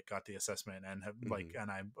the bullet, got the assessment and have like Mm-hmm.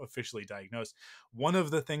 and I'm officially diagnosed. One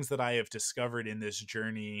of the things that I have discovered in this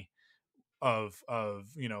journey of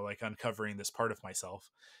like uncovering this part of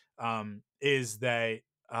myself is that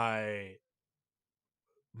I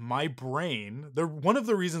my brain, the one of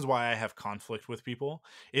the reasons why I have conflict with people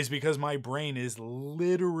is because my brain is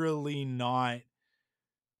literally not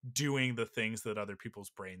doing the things that other people's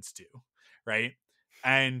brains do, right?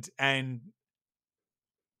 And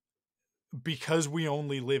because we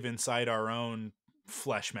only live inside our own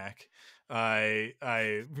flesh mech, I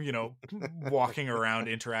walking around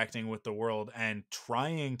interacting with the world and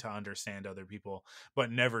trying to understand other people but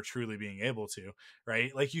never truly being able to,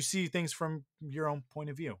 right? Like you see things from your own point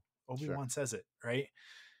of view. Sure. Obi-Wan says it, right?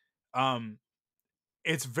 um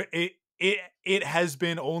it has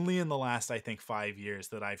been only in the last I think 5 years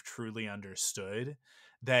that I've truly understood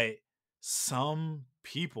that some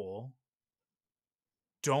people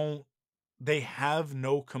don't they have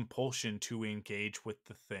no compulsion to engage with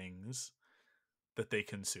the things that they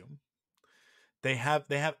consume. They have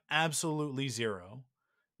absolutely zero.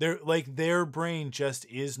 They're like, their brain just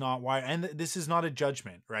is not wired. And this is not a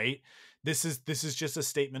judgment, right? This is just a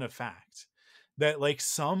statement of fact that like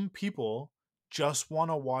some people just want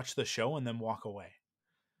to watch the show and then walk away.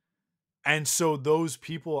 And so those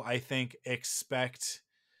people, I think, expect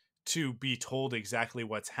to be told exactly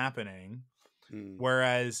what's happening.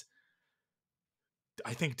 Whereas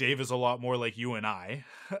I think Dave is a lot more like you and I,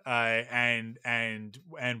 and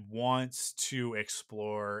wants to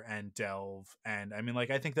explore and delve. And I mean, like,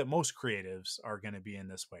 I think that most creatives are going to be in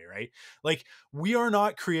this way, right? Like, we are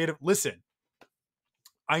not creative. Listen,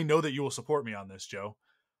 I know that you will support me on this, Joe.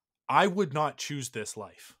 I would not choose this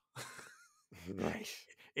life. Right.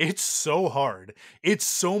 It's so hard. It's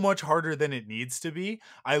so much harder than it needs to be.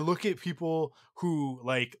 I look at people who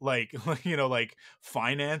like like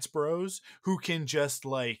finance bros who can just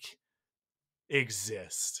like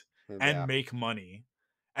exist and make money,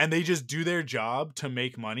 and they just do their job to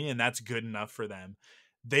make money, and that's good enough for them.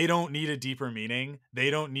 They don't need a deeper meaning.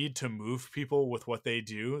 They don't need to move people with what they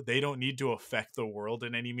do. They don't need to affect the world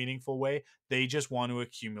in any meaningful way. They just want to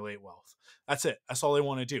accumulate wealth. That's it. That's all they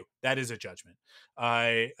want to do. That is a judgment.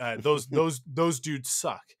 Those dudes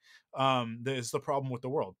suck. That is the problem with the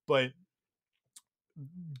world. But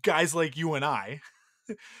guys like you and I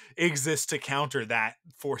exist to counter that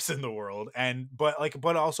force in the world. And but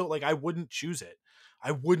also like, I wouldn't choose it.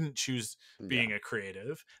 I wouldn't choose being a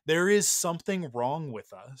creative. There is something wrong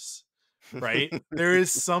with us, right? There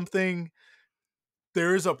is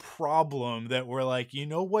a problem that we're like, you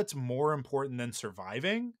know what's more important than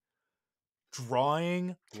surviving?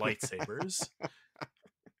 Drawing lightsabers.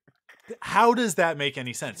 How does that make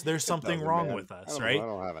any sense? There's something wrong with us, right? I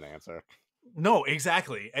don't have an answer. No,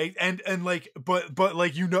 exactly. And like, but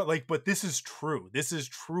like, like, but this is true. This is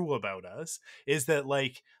true about us, is that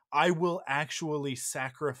like, I will actually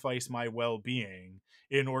sacrifice my well-being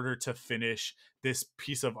in order to finish this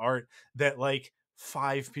piece of art that like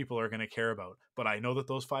 5 people are going to care about. But I know that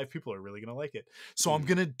those 5 people are really going to like it. So I'm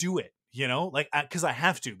going to do it, like, because I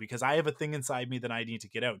have to, because I have a thing inside me that I need to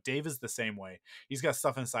get out. Dave is the same way. He's got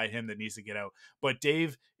stuff inside him that needs to get out. But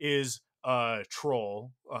Dave is a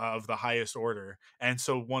troll of the highest order, and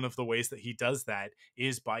so one of the ways that he does that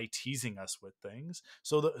is by teasing us with things.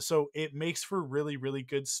 So it makes for really, really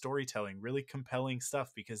good storytelling, really compelling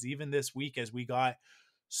stuff, because even this week, as we got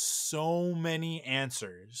so many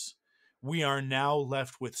answers, we are now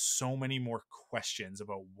left with so many more questions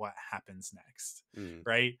about what happens next.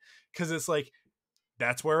 Right? Because it's like,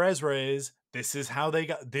 that's where Ezra is. This is how they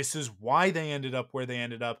got, this is why they ended up where they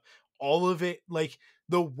ended up. All of it, like,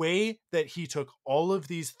 the way that he took all of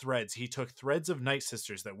these threads, he took threads of Night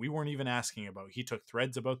Sisters that we weren't even asking about. He took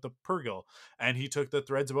threads about the Purgil, and he took the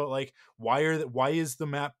threads about like, why is the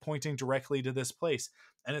map pointing directly to this place?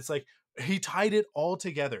 And it's like, he tied it all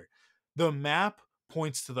together. The map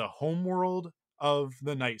points to the homeworld of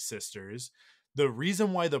the Night Sisters. The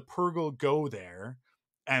reason why the Purgil go there,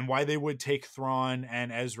 and why they would take Thrawn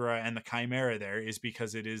and Ezra and the Chimera there, is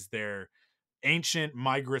because it is their ancient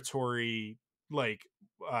migratory, like,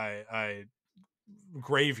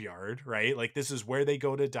 graveyard, right? Like, this is where they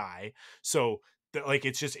go to die. So like,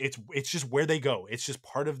 it's just where they go. It's just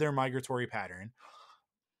part of their migratory pattern.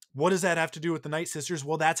 What does that have to do with the Night Sisters?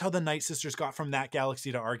 Well, that's how the Night Sisters got from that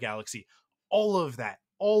galaxy to our galaxy. All of that,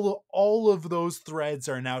 all of those threads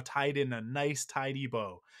are now tied in a nice tidy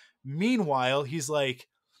bow. Meanwhile, he's like,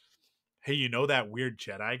 hey, you know that weird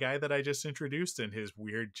Jedi guy that I just introduced and his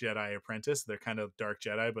weird Jedi apprentice? They're kind of dark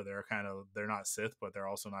Jedi, but they're not Sith, but they're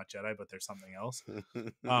also not Jedi, but they're something else.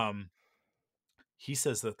 He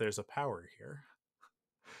says that there's a power here.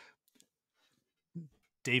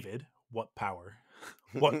 David, what power?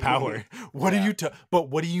 What power? What are you but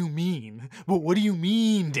what do you mean? But what do you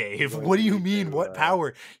mean, Dave? What do you mean? What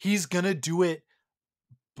power? He's gonna do it,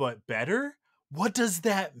 but better? What does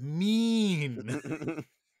that mean?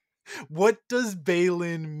 What does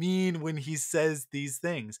Balin mean when he says these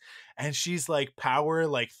things? And she's like, power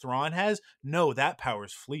like Thrawn has? No, that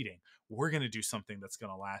power's fleeting. We're going to do something that's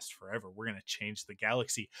going to last forever. We're going to change the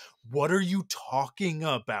galaxy. What are you talking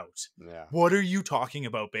about? Yeah. What are you talking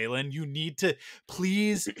about, Balin? You need to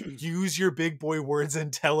please use your big boy words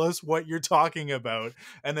and tell us what you're talking about.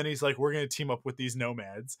 And then he's like, we're going to team up with these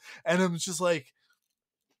nomads. And I'm just like,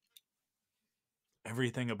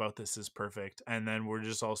 everything about this is perfect. And then we're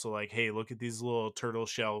just also like, hey, look at these little turtle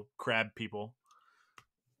shell crab people.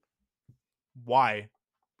 Why?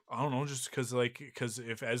 I don't know, just because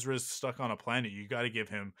if Ezra's stuck on a planet, you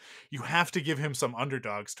have to give him some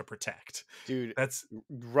underdogs to protect. Dude, That's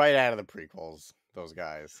right out of the prequels, those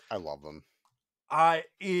guys. I love them.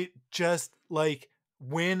 it just like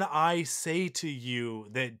when I say to you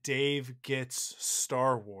that Dave gets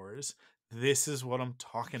Star Wars, this is what I'm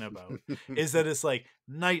talking about. Is that it's like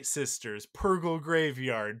Night Sisters, Purgle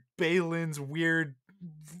Graveyard, Balin's weird,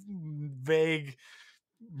 vague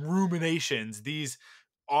ruminations, these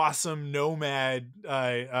awesome nomad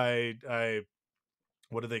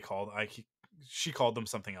what are they called? She called them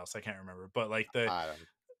something else, I can't remember, but I don't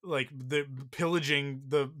the pillaging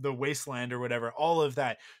the wasteland or whatever, all of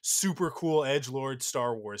that super cool edgelord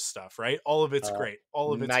Star Wars stuff, right? All of it's great,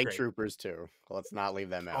 all of it's Night great. Troopers too. Let's not leave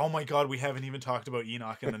them out. Oh my god, we haven't even talked about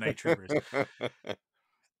Enoch and the Night Troopers.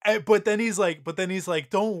 But then he's like,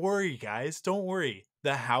 don't worry, guys, don't worry.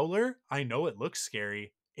 The Howler, I know it looks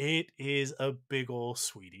scary. It is a big ol'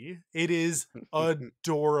 sweetie. It is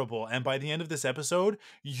adorable. And by the end of this episode,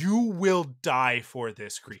 you will die for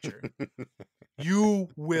this creature. You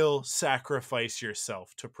will sacrifice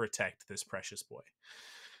yourself to protect this precious boy.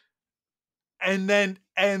 And then,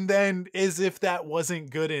 as if that wasn't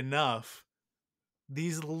good enough,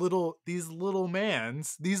 these little blue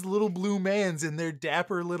mans in their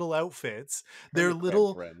dapper little outfits, their Hermit crab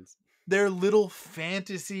little friends. their little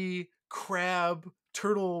fantasy crab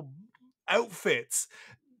turtle outfits.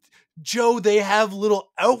 Joe, they have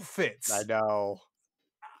little outfits. I know.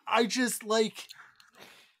 I just like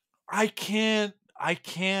I can't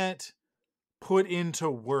put into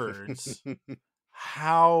words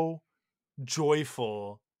how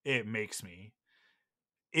joyful it makes me.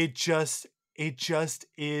 It just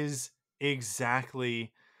is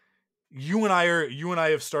exactly. You and I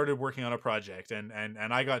have started working on a project, and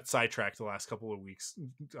I got sidetracked the last couple of weeks.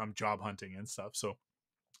 I'm job hunting and stuff, so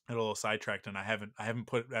a little sidetracked, and I haven't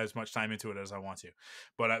put as much time into it as I want to.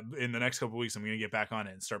 But in the next couple of weeks, I'm going to get back on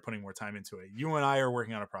it and start putting more time into it. You and I are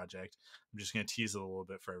working on a project. I'm just going to tease it a little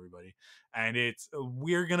bit for everybody, and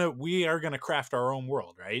we are gonna craft our own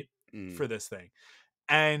world, right, for this thing,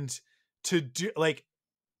 and to do like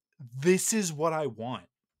this is what I want.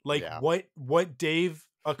 Like Yeah. what Dave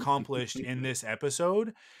accomplished in this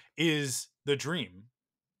episode is the dream,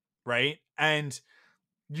 right? And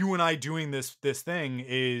you and I doing this thing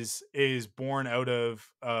is born out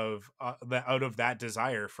of that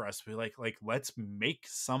desire for us to be like let's make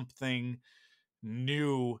something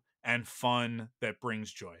new and fun that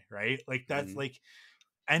brings joy, right? Like that's like,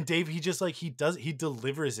 and Dave, he just like he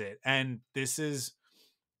delivers it. And this is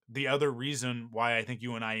the other reason why I think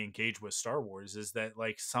you and I engage with Star Wars is that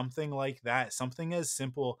like something like that, something as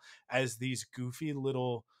simple as these goofy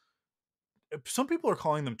little, some people are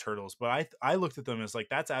calling them turtles, but I looked at them as like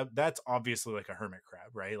that's obviously like a hermit crab,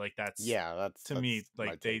 right? Like that's, to me, my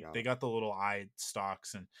like take they on got the little eye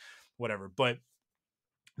stalks and whatever. But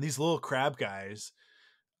these little crab guys,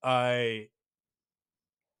 I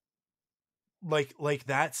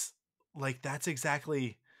that's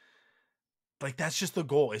exactly, like that's just the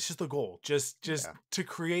goal. It's just the goal. Just Yeah. to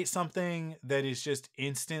create something that is just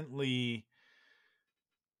instantly,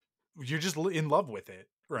 you're just in love with it,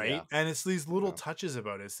 right? Yeah. And it's these little Yeah. touches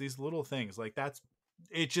about it. It's these little things. Like that's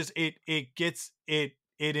it just it gets it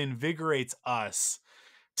invigorates us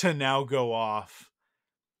to now go off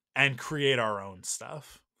and create our own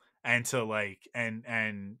stuff. And to like and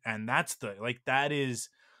that's the like that is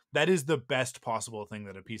the best possible thing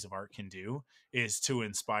that a piece of art can do, is to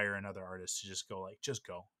inspire another artist to just go like just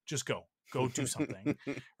go do something,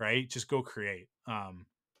 right? Just go create. And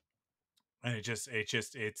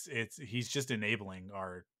it's he's just enabling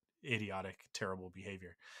our idiotic terrible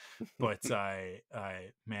behavior. But I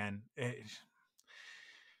man, it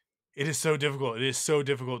is so difficult. It is so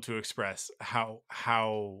difficult to express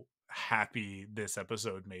how happy this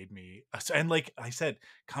episode made me. And like I said,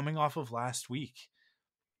 coming off of last week,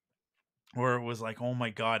 where it was like, oh my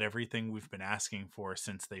god, everything we've been asking for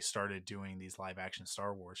since they started doing these live action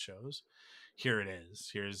Star Wars shows, here it is.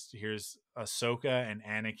 Here's Ahsoka and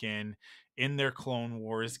Anakin in their Clone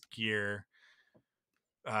Wars gear,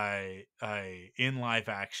 in live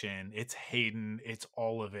action. It's Hayden, it's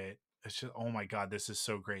all of it. It's just, oh my god, this is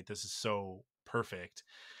so great, this is so perfect.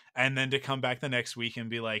 And then to come back the next week and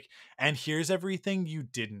be like, and here's everything you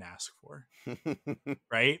didn't ask for,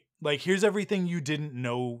 right? Like here's everything you didn't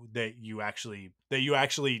know that you actually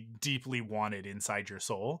deeply wanted inside your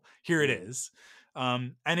soul. Here it is.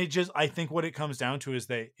 And it just, I think what it comes down to is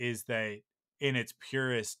that in its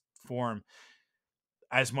purest form,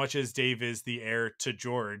 as much as Dave is the heir to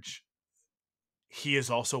George, he is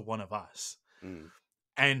also one of us.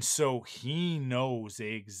 And so he knows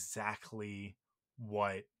exactly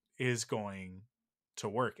what is going to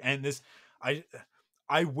work. And this, I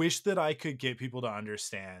I wish that I could get people to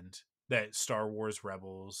understand that Star Wars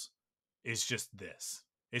Rebels is just this.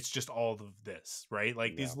 It's just all of this, right?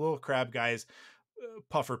 Like Yeah. these little crab guys,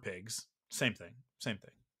 puffer pigs, same thing, same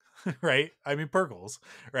thing. Right? I mean Purgles,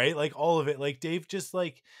 right? Like all of it. Like Dave just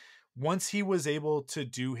like once he was able to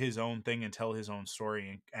do his own thing and tell his own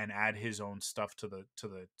story and add his own stuff to the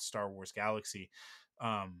Star Wars galaxy,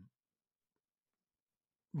 um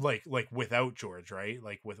like without George, right?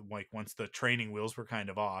 Like with like once the training wheels were kind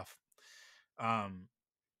of off, um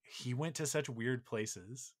he went to such weird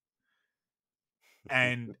places.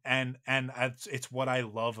 And it's what I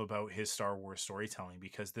love about his Star Wars storytelling,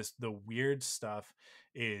 because the weird stuff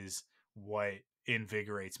is what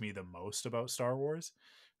invigorates me the most about Star Wars,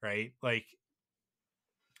 right? Like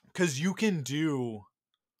cuz you can do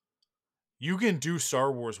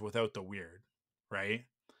Star Wars without the weird, right?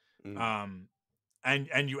 Mm. Um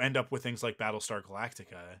and you end up with things like Battlestar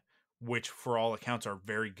Galactica, which for all accounts are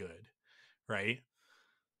very good, right?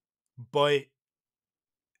 But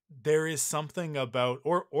there is something about,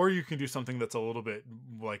 or you can do something that's a little bit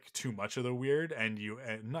like too much of the weird, and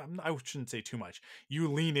not, I shouldn't say too much.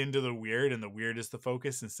 You lean into the weird, and the weird is the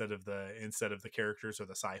focus instead of the characters or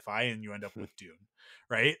the sci-fi, and you end up with Dune,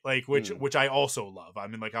 right? Like which I also love. I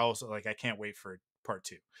mean, like I also like I can't wait for part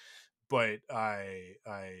 2, but I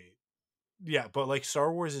yeah, but like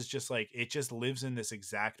Star Wars is just like it just lives in this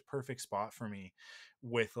exact perfect spot for me,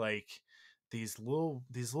 with like these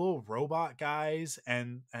little robot guys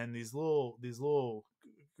and these little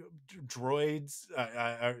droids,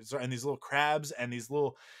 and these little crabs and these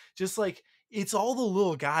little, just like it's all the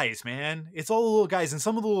little guys, man. It's all the little guys, and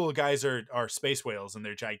some of the little guys are space whales and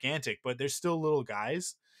they're gigantic, but they're still little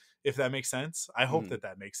guys. If that makes sense, I hope that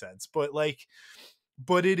that makes sense. But like,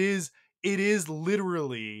 but it is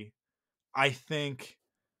literally, I think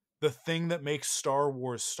the thing that makes Star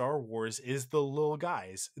Wars is the little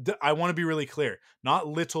guys. I want to be really clear, not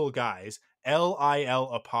little guys,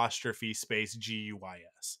 LIL apostrophe space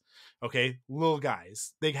GUIS. Okay, little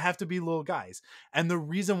guys. They have to be little guys. And the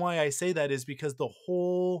reason why I say that is because the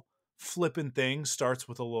whole flippin' thing starts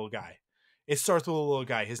with a little guy. It starts with a little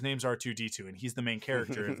guy. His name's R2D2, and he's the main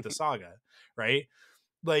character of the saga, right?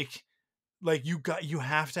 Like you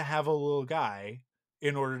have to have a little guy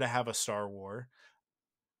in order to have a Star War.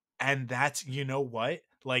 And that's, you know what,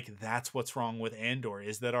 like that's what's wrong with Andor,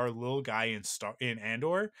 is that our little guy in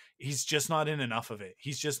Andor, he's just not in enough of it.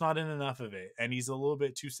 He's just not in enough of it, and he's a little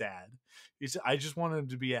bit too sad. I just want him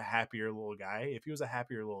to be a happier little guy. If he was a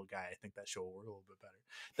happier little guy, I think that show would work a little bit better.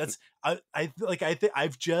 That's I think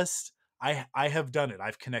I have done it.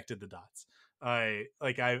 I've connected the dots.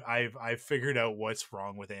 I've figured out what's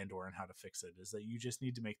wrong with Andor and how to fix it, is that you just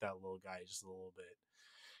need to make that little guy just a little bit,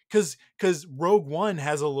 because Rogue One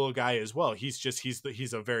has a little guy as well.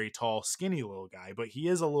 He's a very tall, skinny little guy, but he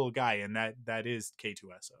is a little guy, and that is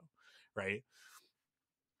K2SO, right?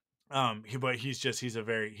 But he's a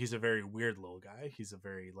very weird little guy. He's a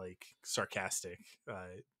very like sarcastic,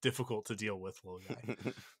 difficult to deal with little guy.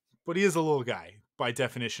 But he is a little guy by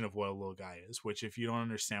definition of what a little guy is. Which, if you don't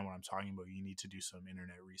understand what I'm talking about, you need to do some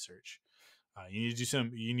internet research. You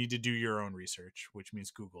need to do your own research, which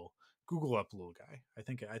means Google up little guy. I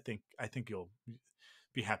think you'll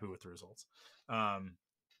be happy with the results.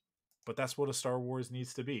 But that's what a Star Wars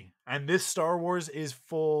needs to be, and this Star Wars is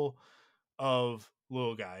full of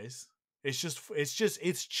little guys.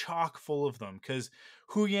 It's chock full of them, because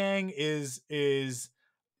Hu Yang is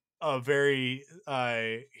a very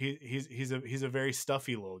he's a very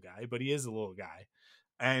stuffy little guy, but he is a little guy.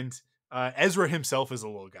 And Ezra himself is a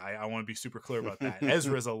little guy. I want to be super clear about that.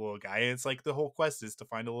 Ezra's a little guy, and it's like the whole quest is to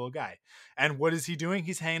find a little guy. And what is he doing?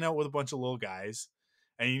 He's hanging out with a bunch of little guys,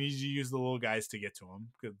 and you need to use the little guys to get to him,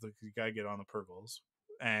 because you gotta get on the Purgles.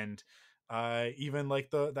 And even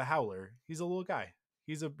like the Howler, he's a little guy.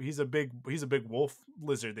 He's a big wolf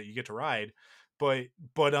lizard that you get to ride,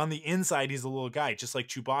 but on the inside he's a little guy, just like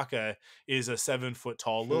Chewbacca is a 7-foot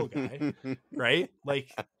tall little guy, right?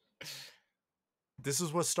 Like, this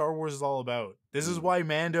is what Star Wars is all about. This is why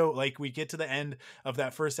Mando, like, we get to the end of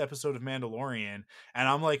that first episode of Mandalorian, and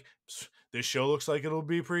I'm like, this show looks like it'll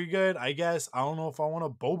be pretty good, I guess. I don't know if I want a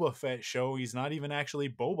Boba Fett show. He's not even actually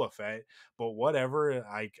Boba Fett, but whatever.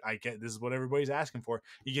 I get, this is what everybody's asking for.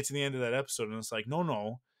 You get to the end of that episode, and it's like,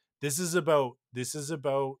 no. This is about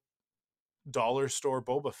dollar store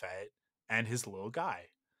Boba Fett and his little guy.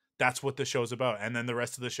 That's what the show's about. And then the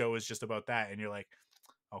rest of the show is just about that. And you're like,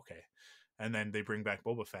 okay. And then they bring back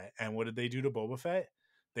Boba Fett. And what did they do to Boba Fett?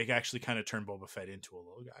 They actually kind of turned Boba Fett into a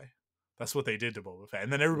little guy. That's what they did to Boba Fett.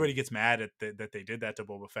 And then everybody gets mad at that they did that to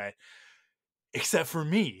Boba Fett. except for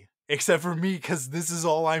me, because this is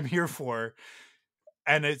all I'm here for.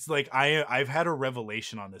 And it's like I've had a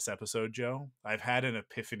revelation on this episode, Joe. I've had an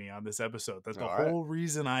epiphany on this episode that the All right. whole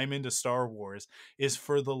reason I'm into Star Wars is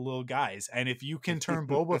for the little guys. And if you can turn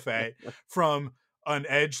Boba Fett from an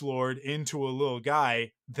edgelord into a little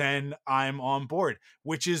guy, then I'm on board,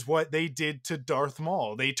 which is what they did to Darth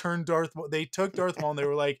Maul. They took Darth Maul and they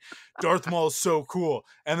were like, Darth Maul is so cool.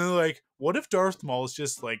 And they're like, what if Darth Maul is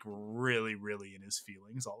just like really, really in his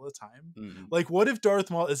feelings all the time? Mm-hmm. Like, what if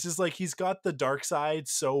Darth Maul is just like, he's got the dark side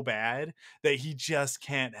so bad that he just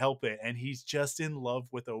can't help it. And he's just in love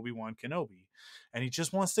with Obi-Wan Kenobi. And he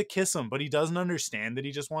just wants to kiss him, but he doesn't understand that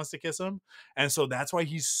he just wants to kiss him. And so that's why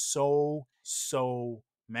he's so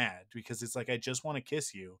mad, because it's like, I just want to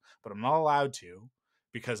kiss you, but I'm not allowed to,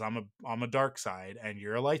 because I'm a dark side and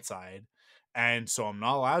you're a light side. And so I'm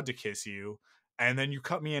not allowed to kiss you. And then you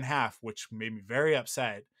cut me in half, which made me very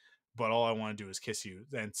upset. But all I want to do is kiss you.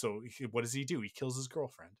 And so what does he do? He kills his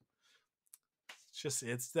girlfriend.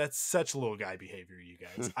 That's such little guy behavior, you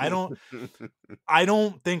guys. I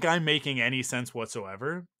don't think I'm making any sense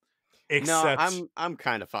whatsoever. Except, no, I'm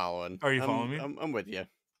kind of following. Are you following me? I'm with you.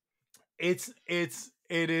 It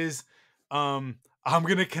is. I'm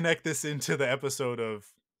gonna connect this into the episode of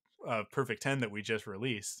Perfect 10 that we just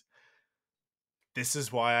released. This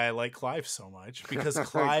is why I like Clive so much, because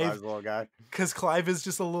Clive's a little guy. Because Clive is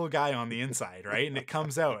just a little guy on the inside, right? And it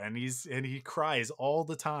comes out, and he cries all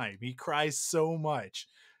the time. He cries so much,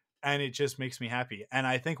 and it just makes me happy. And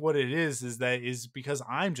I think what it is because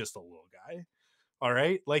I'm just a little guy. All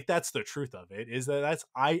right, like that's the truth of it. Is that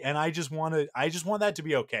I just want that to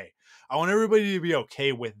be okay. I want everybody to be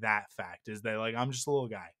okay with that fact. Is that, like, I'm just a little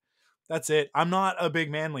guy. That's it. I'm not a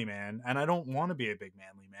big manly man, and I don't want to be a big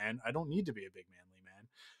manly man. I don't need to be a big manly man.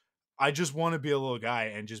 I just want to be a little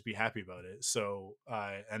guy and just be happy about it. So,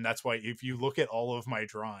 and that's why if you look at all of my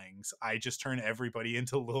drawings, I just turn everybody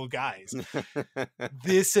into little guys.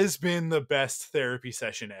 This has been the best therapy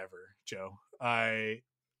session ever, Joe.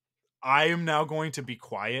 I am now going to be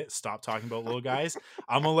quiet. Stop talking about little guys.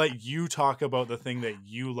 I'm gonna let you talk about the thing that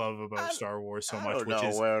you love about Star Wars so much, which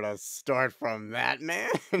is where to start from that, man.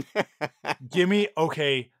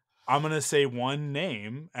 Okay. I'm gonna say one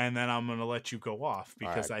name and then I'm gonna let you go off,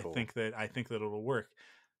 because right, I cool. think that it'll work.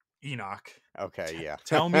 Enoch. Okay, yeah.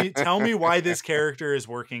 Tell me why this character is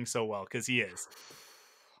working so well, because he is.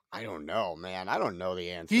 I don't know, man. I don't know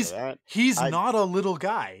the answer to that. He's not a little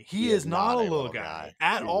guy. He is not a little guy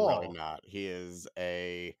at He's all. Really not. He is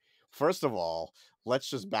a. First of all, let's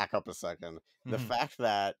just back up a second. The fact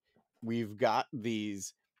that we've got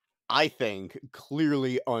these, I think,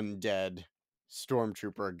 clearly undead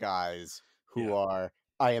stormtrooper guys who are,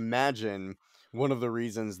 I imagine, one of the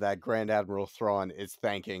reasons that Grand Admiral Thrawn is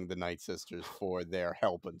thanking the Night Sisters for their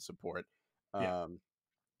help and support.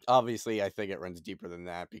 Obviously, I think it runs deeper than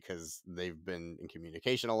that, because they've been in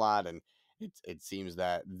communication a lot, and it seems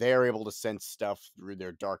that they're able to sense stuff through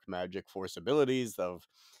their dark magic force abilities of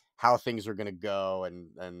how things are going to go,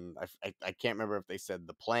 and I can't remember if they said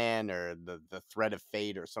the plan or the threat of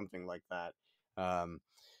fate or something like that.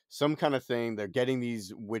 Some kind of thing. They're getting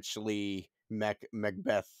these witchly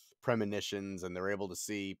Macbeth premonitions, and they're able to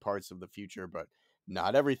see parts of the future, but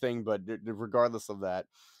not everything. But regardless of that,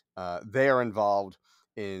 they are involved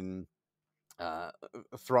in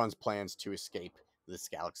Thrawn's plans to escape this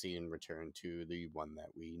galaxy and return to the one that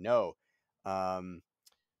we know.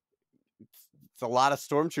 It's a lot of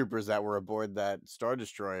stormtroopers that were aboard that Star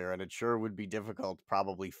Destroyer, and it sure would be difficult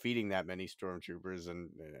probably feeding that many stormtroopers and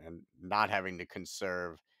not having to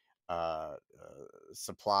conserve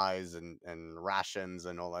supplies and rations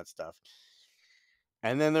and all that stuff.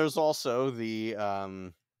 And then there's also the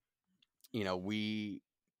we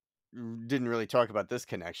didn't really talk about this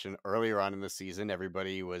connection earlier on in the season.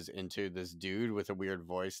 Everybody was into this dude with a weird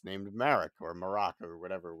voice named Marek or Marak or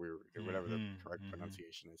whatever the correct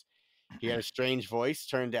pronunciation is. He had a strange voice,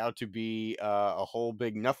 turned out to be a whole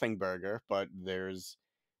big nothing burger, but there's,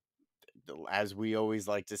 as we always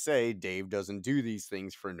like to say, Dave doesn't do these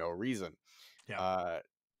things for no reason.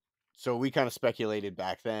 So we kind of speculated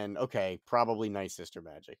back then, okay, probably Night Sister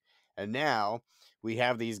magic. And now we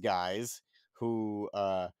have these guys who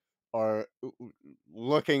are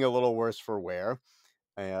looking a little worse for wear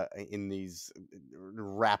in these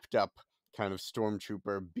wrapped up kind of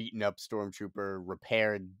stormtrooper, beaten up stormtrooper,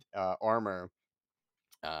 repaired armor,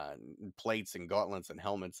 plates and gauntlets and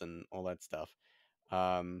helmets and all that stuff.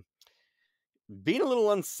 Being a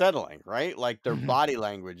little unsettling, right? Like their body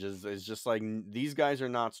language is just like, these guys are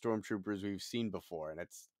not stormtroopers we've seen before. And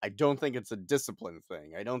I don't think it's a discipline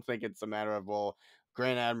thing. I don't think it's a matter of, well,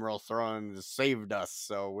 Grand Admiral Thrawn saved us,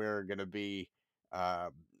 so we're going to be uh,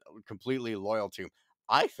 completely loyal to.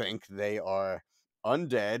 I think they are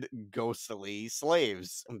undead, ghostly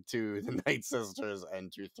slaves to the Night Sisters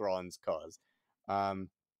and to Thrawn's cause. Um,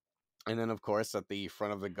 and then, of course, at the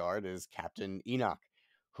front of the guard is Captain Enoch,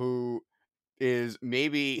 who is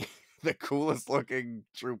maybe the coolest looking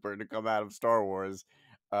trooper to come out of Star Wars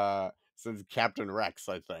since Captain Rex,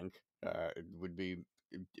 I think. It would be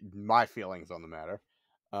my feelings on the matter.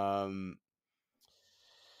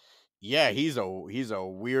 Yeah, he's a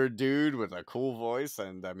weird dude with a cool voice,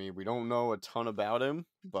 and I mean we don't know a ton about him,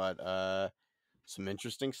 but some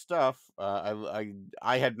interesting stuff.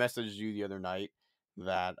 I had messaged you the other night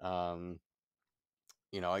that I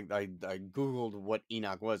googled what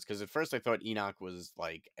Enoch was, because at first I thought Enoch was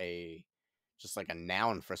like a just like a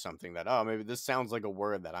noun for something that, oh, maybe this sounds like a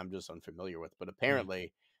word that I'm just unfamiliar with, but Mhm.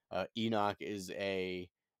 apparently Enoch is a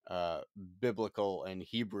uh biblical and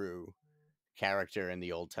Hebrew character in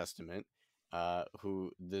the Old Testament,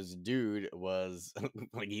 who this dude was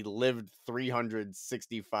like he lived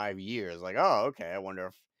 365 years. Like, oh, okay, I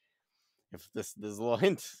wonder if this there's a little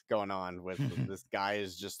hint going on with this guy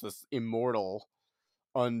is just this immortal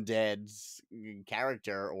undead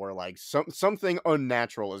character, or like something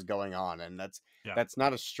unnatural is going on, and Yeah. that's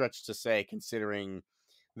not a stretch to say, considering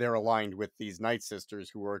they're aligned with these Night Sisters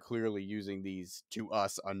who are clearly using these to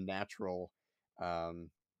us unnatural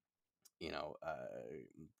um you know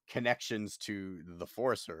connections to the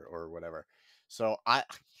Force, or whatever. So I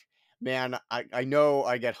know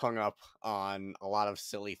I get hung up on a lot of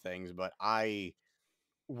silly things, but I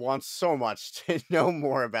want so much to know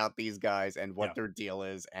more about these guys and Yeah. what their deal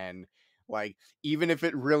is, and like, even if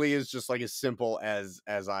it really is just like as simple as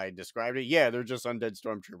I described it, yeah, they're just undead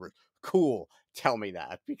stormtroopers. Cool, tell me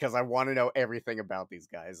that, because I want to know everything about these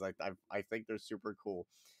guys. Like, I think they're super cool.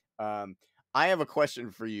 um I have a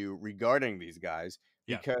question for you regarding these guys,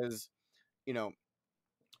 Yeah. because you know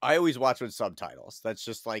I always watch with subtitles. That's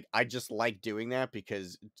just like, I just like doing that,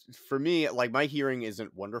 because for me, like, my hearing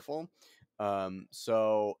isn't wonderful.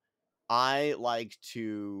 So I like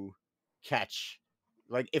to catch,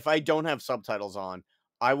 like, if I don't have subtitles on,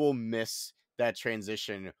 I will miss that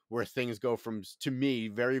transition where things go from, to me,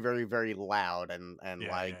 very, very, very loud, and Yeah.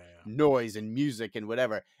 like Yeah. Yeah. noise and music and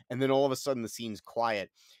whatever, and then all of a sudden the scene's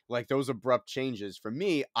quiet. Like, those abrupt changes, for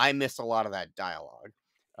me, I miss a lot of that dialogue.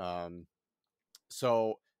 Um,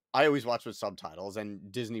 so I always watch with subtitles,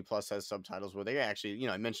 and Disney Plus has subtitles where they actually,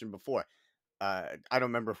 I mentioned before, I don't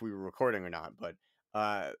remember if we were recording or not, but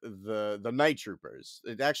the night troopers,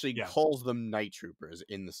 it actually Yeah. calls them night troopers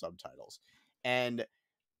in the subtitles. And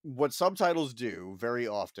what subtitles do very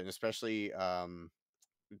often, especially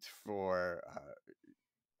for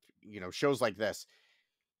shows like this,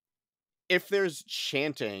 if there's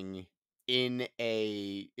chanting in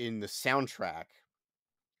the soundtrack,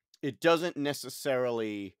 it doesn't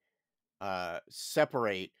necessarily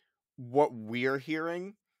separate what we're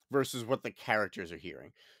hearing versus what the characters are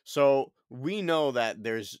hearing. So we know that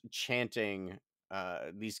there's chanting,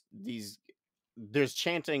 these there's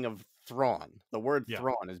chanting of Thrawn. The word Yeah.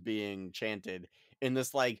 Thrawn is being chanted in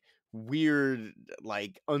this like weird,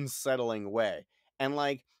 like unsettling way. And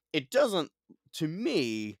like, it doesn't, to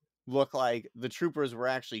me, look like the troopers were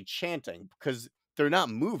actually chanting, because they're not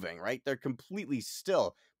moving, right? They're completely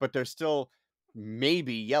still, but they're still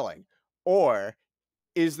maybe yelling. Or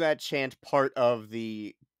is that chant part of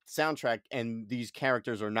the soundtrack and these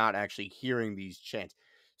characters are not actually hearing these chants?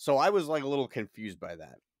 So I was like a little confused by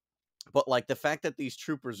that. But like, the fact that these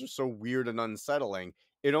troopers are so weird and unsettling,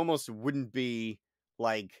 it almost wouldn't be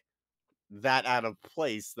like that out of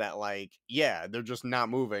place, that like, yeah, they're just not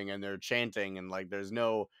moving and they're chanting, and like there's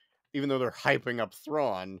no, even though they're hyping up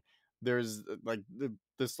Thrawn, there's like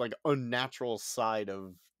this like unnatural side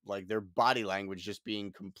of like their body language just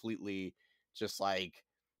being completely just like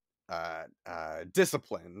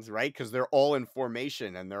disciplined, right? Because they're all in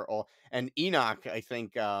formation, and they're all, and Enoch, I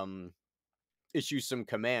think, issues some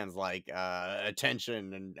commands like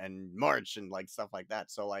attention and march and like stuff like that.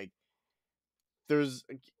 So like, there's,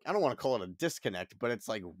 I don't want to call it a disconnect, but it's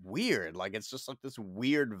like weird. Like, it's just like this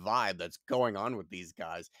weird vibe that's going on with these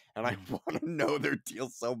guys, and I Mhm. want to know their deal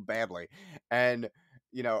so badly. And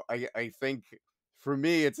I think for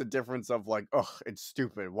me it's a difference of like, oh, it's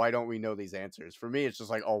stupid. Why don't we know these answers? For me, it's just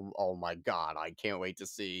like, oh my god, I can't wait to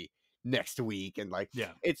see next week. And like,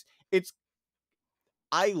 Yeah. it's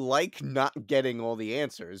I like not getting all the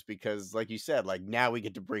answers, because like you said, like, now we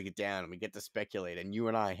get to break it down and we get to speculate, and you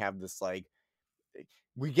and I have this like,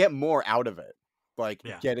 we get more out of it, like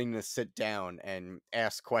Yeah. getting to sit down and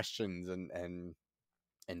ask questions and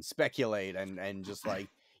speculate, and just like,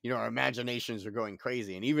 our imaginations are going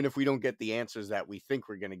crazy. And even if we don't get the answers that we think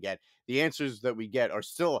we're going to get, the answers that we get are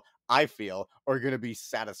still, I feel, are going to be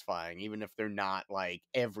satisfying, even if they're not like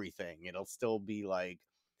everything. It'll still be like,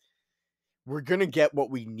 we're going to get what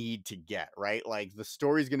we need to get, right? Like the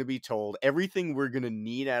story's going to be told. Everything we're going to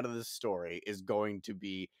need out of the story is going to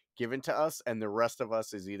be given to us. And the rest of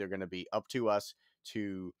us is either going to be up to us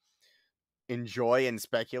to enjoy and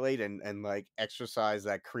speculate and like exercise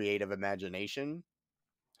that creative imagination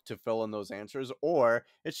to fill in those answers, or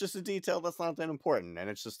it's just a detail that's not that important and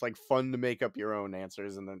it's just like fun to make up your own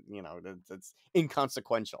answers, and then it's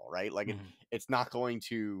inconsequential, right? Like Mhm. it's not going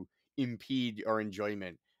to impede our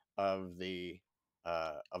enjoyment of the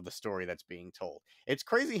story that's being told. It's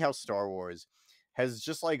crazy how Star Wars has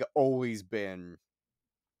just like always been,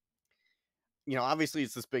 obviously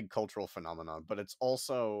it's this big cultural phenomenon, but it's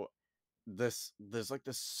also there's like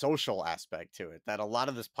this social aspect to it that a lot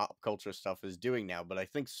of this pop culture stuff is doing now. But I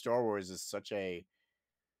think Star Wars is such a,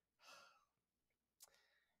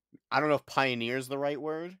 I don't know if pioneer is the right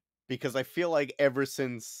word, because I feel like ever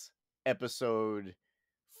since episode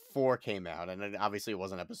 4 came out, and obviously it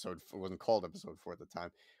wasn't called episode 4 at the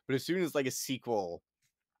time, but as soon as like a sequel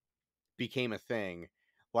became a thing,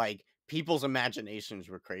 like people's imaginations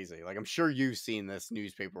were crazy. Like I'm sure you've seen this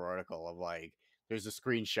newspaper article of like there's a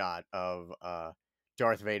screenshot of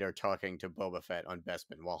Darth Vader talking to Boba Fett on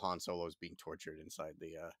Bespin while Han Solo is being tortured inside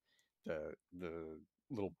the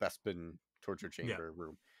little Bespin torture Yeah. chamber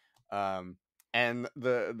room. Um and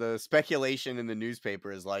the speculation in the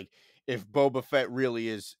newspaper is like, if Boba Fett really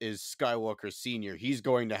is Skywalker Senior, he's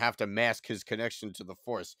going to have to mask his connection to the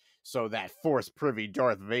Force so that Force privy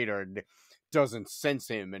Darth Vader doesn't sense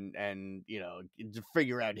him and to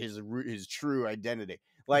figure out his true identity.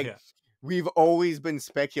 Like Yeah. we've always been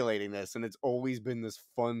speculating this, and it's always been this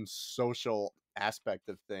fun social aspect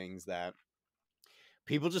of things that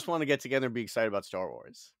people just want to get together and be excited about Star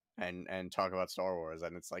Wars and talk about Star Wars.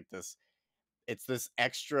 And it's this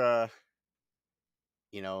extra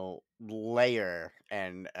layer,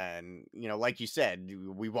 and like you said,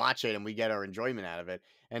 we watch it and we get our enjoyment out of it,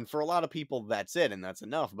 and for a lot of people that's it and that's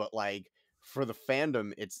enough. But like for the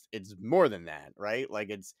fandom, it's more than that, right?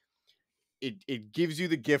 Like it gives you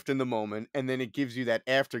the gift in the moment, and then it gives you that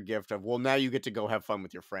after gift of, well, now you get to go have fun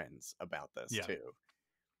with your friends about this Yeah. too.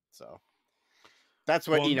 So that's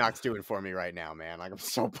what Well, Enoch's doing for me right now, man. Like I'm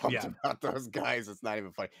so pumped yeah. about those guys. It's not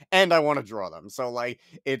even funny. And I want to draw them. So like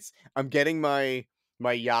I'm getting my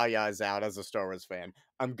yayas out as a Star Wars fan.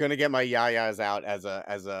 I'm gonna get my yayas out as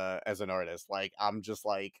an artist. Like I'm just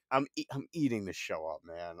like I'm eating the show up,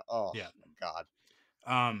 man. Oh Yeah. my god.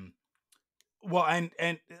 Um well,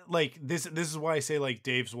 and like this is why I say like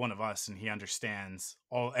Dave's one of us and he understands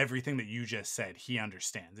everything that you just said. He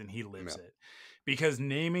understands and he lives Yeah. it. Because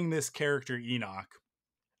naming this character Enoch,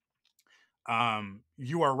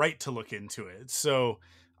 you are right to look into it. So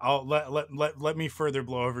I'll let me further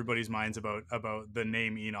blow everybody's minds about the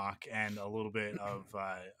name Enoch and a little bit of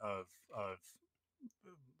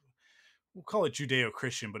we'll call it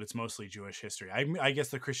Judeo-Christian, but it's mostly Jewish history. I guess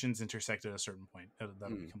the Christians intersect at a certain point.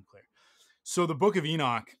 That'll become clear. So the Book of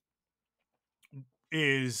Enoch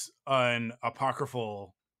is an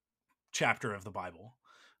apocryphal chapter of the Bible.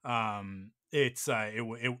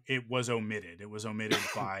 It was omitted. It was omitted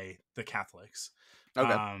by the Catholics.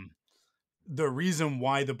 Okay. The reason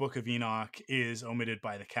why the Book of Enoch is omitted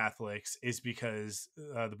by the Catholics is because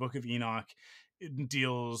the Book of Enoch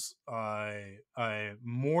deals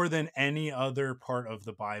more than any other part of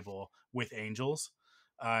the Bible with angels,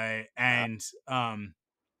 and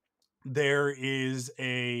there is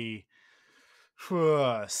a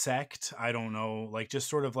sect, I don't know, like just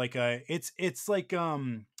sort of like it's like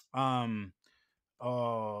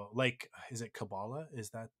oh, like, is it Kabbalah?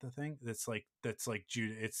 Is that the thing? That's like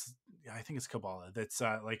Judah. It's, I think it's Kabbalah. That's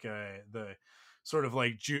like the sort of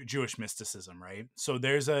like Jewish mysticism, right? So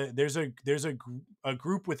a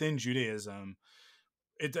group within Judaism.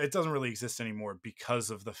 It doesn't really exist anymore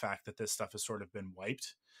because of the fact that this stuff has sort of been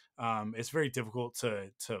wiped. It's very difficult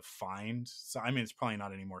to find. So I mean, it's probably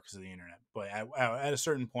not anymore because of the internet. But at a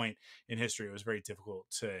certain point in history, it was very difficult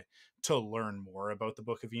to learn more about the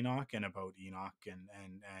Book of Enoch and about Enoch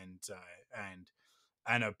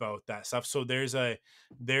and about that stuff. So there is a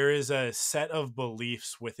set of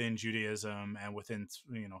beliefs within Judaism and within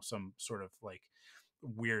some sort of like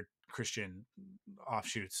weird Christian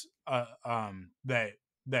offshoots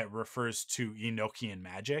that refers to Enochian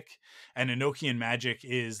magic, and Enochian magic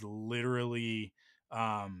is literally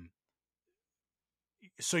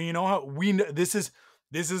so you know how this is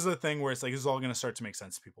a thing where it's like this is all going to start to make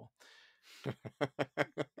sense to people.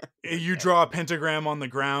 you draw a pentagram on the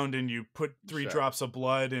ground and you put 3 Sure. drops of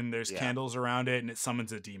blood and there's Yeah. candles around it and it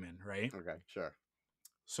summons a demon, right? Okay, sure.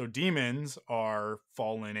 So demons are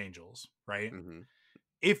fallen angels, right? Mm-hmm.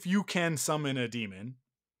 If you can summon a demon,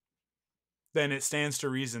 then it stands to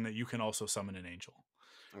reason that you can also summon an angel,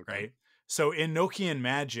 Okay. right? So Enochian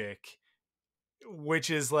magic, which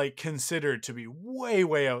is like considered to be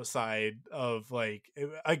way outside of like,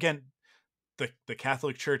 again, the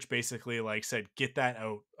Catholic Church basically like said, get that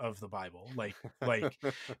out of the Bible, like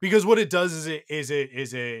because what it does is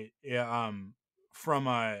it from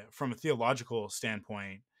a theological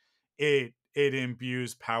standpoint, it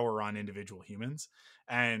imbues power on individual humans,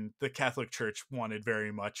 and the Catholic Church wanted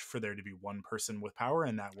very much for there to be one person with power,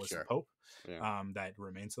 and that was the Sure. Pope. Yeah. That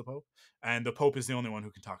remains the Pope, and the Pope is the only one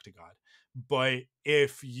who can talk to God. But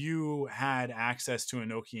if you had access to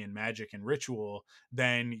Enochian magic and ritual,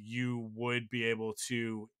 then you would be able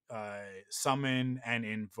to summon and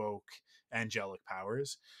invoke angelic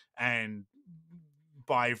powers, and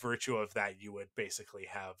by virtue of that, you would basically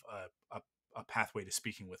have a pathway to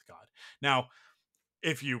speaking with God. Now,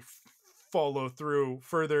 if you follow through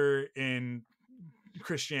further in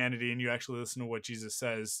Christianity and you actually listen to what Jesus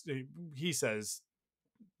says, he says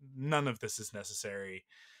none of this is necessary.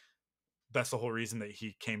 That's the whole reason that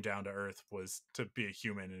he came down to earth, was to be a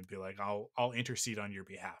human and be like, I'll intercede on your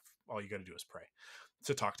behalf. All you got to do is pray,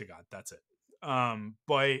 to talk to God. That's it.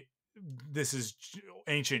 But this is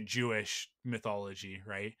ancient Jewish mythology,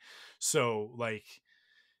 right? So like,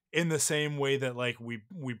 in the same way that like we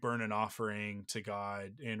burn an offering to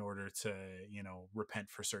God in order to, you know, repent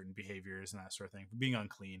for certain behaviors and that sort of thing, being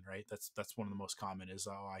unclean, right? That's one of the most common is,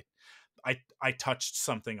 oh, I touched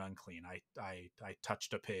something unclean. I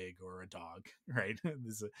touched a pig or a dog, right?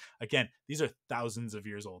 Again, these are thousands of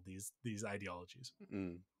years old, these ideologies.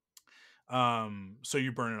 So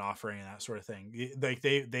you burn an offering and that sort of thing. Like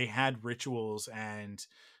they had rituals and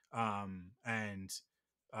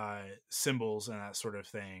symbols and that sort of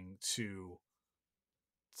thing to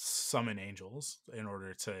summon angels in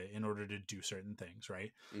order to do certain things,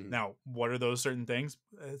 right? Now, what are those certain things?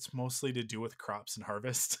 It's mostly to do with crops and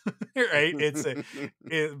harvest. Right? It's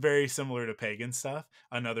very similar to pagan stuff.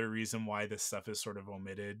 Another reason why this stuff is sort of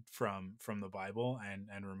omitted from the Bible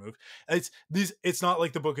and removed. It's not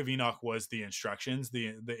like the Book of Enoch was the instructions.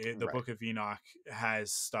 The Right. Book of Enoch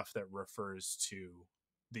has stuff that refers to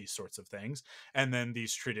these sorts of things, and then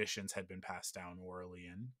these traditions had been passed down orally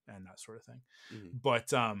and that sort of thing. But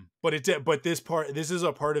this is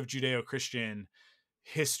a part of Judeo-Christian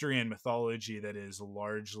history and mythology that is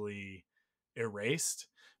largely erased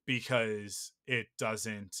because it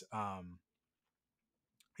doesn't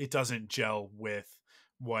gel with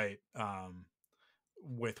what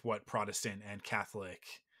Protestant and Catholic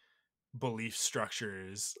belief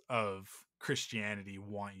structures of Christianity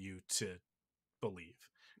want you to believe,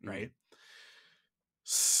 right?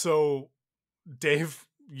 So Dave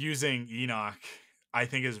using Enoch, I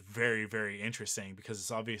think, is very interesting because it's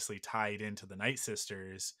obviously tied into the Night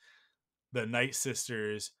Sisters. The Night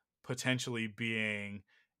Sisters potentially being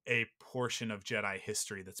a portion of Jedi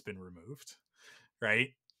history that's been removed,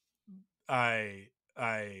 right? I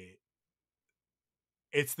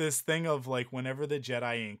It's this thing of like, whenever the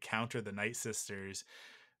Jedi encounter the Night Sisters,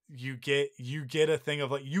 you get a thing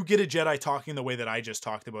of like, you get a Jedi talking the way that I just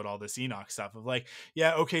talked about all this Enoch stuff of like,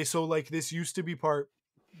 yeah, okay, so like this used to be part,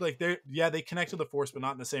 like they connect to the Force, but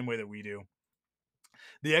not in the same way that we do.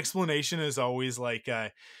 The explanation is always like,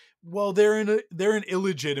 well, they're an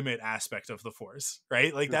illegitimate aspect of the Force,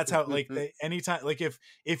 right? Like that's how, like, anytime, like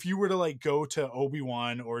if you were to like go to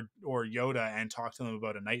Obi-Wan or Yoda and talk to them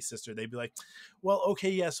about a Night Sister, they'd be like, well,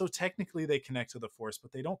 okay, yeah, so technically they connect to the Force,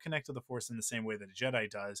 but they don't connect to the Force in the same way that a Jedi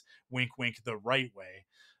does. Wink, wink, the right way.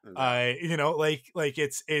 You know, like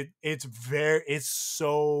it's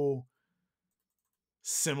so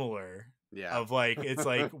similar. Yeah. Of like, it's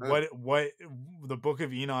like what the Book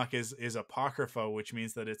of Enoch is apocrypha, which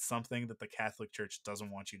means that it's something that the Catholic Church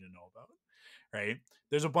doesn't want you to know about, right?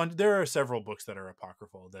 There are several books that are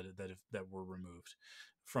apocryphal that were removed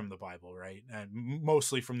from the Bible, right? And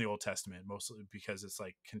mostly from the Old Testament, mostly because it's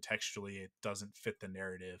like contextually it doesn't fit the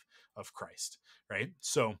narrative of Christ, right?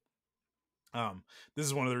 So this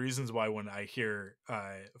is one of the reasons why when I hear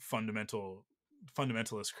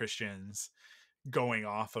fundamentalist Christians going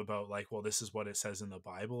off about like, well, this is what it says in the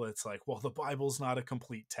Bible, it's like, well, the Bible's not a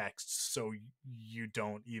complete text, so you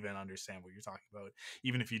don't even understand what you're talking about.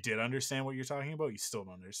 Even if you did understand what you're talking about, you still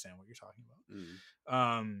don't understand what you're talking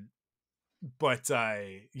about. But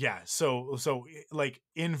yeah, so like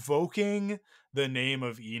invoking the name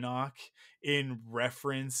of Enoch in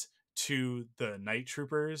reference to the Night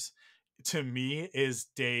Troopers, to me is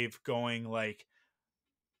Dave going like,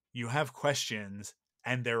 you have questions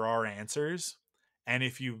and there are answers, and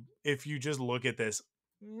if you just look at this,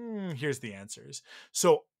 here's the answers.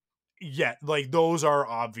 So yeah, like those are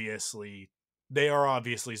obviously, they are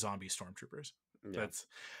obviously zombie stormtroopers. Yeah. That's,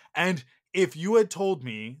 and if you had told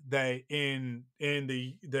me that in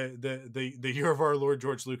the year of our Lord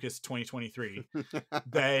George Lucas 2023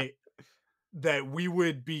 that we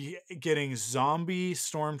would be getting zombie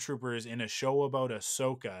stormtroopers in a show about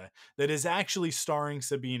Ahsoka that is actually starring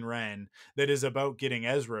Sabine Wren, that is about getting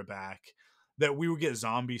Ezra back, that we would get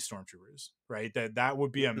zombie stormtroopers, right? That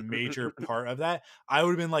would be a major part of that. I would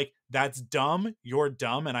have been like, that's dumb, you're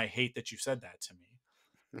dumb, and I hate that you said that to me.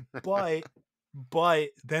 But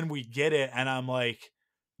then we get it, and I'm like,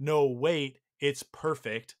 no, wait, it's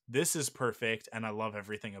perfect. This is perfect, and I love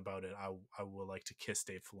everything about it. I would like to kiss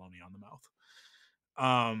Dave Filoni on the mouth.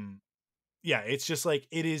 Yeah, it's just like,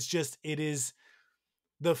 it is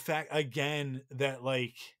the fact again that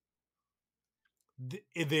like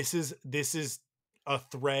this is a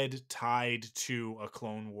thread tied to a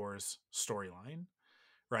Clone Wars storyline,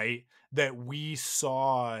 right? That we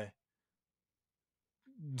saw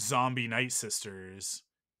zombie Night Sisters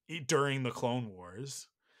during the Clone Wars,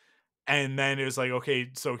 and then it was like, okay,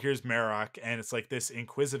 so here's Marok, and it's like this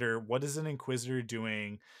Inquisitor. What is an Inquisitor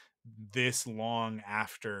doing this long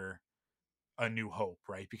after A New Hope,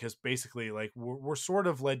 right? Because basically, like, we're sort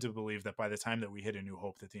of led to believe that by the time that we hit A New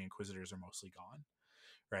Hope, that the Inquisitors are mostly gone,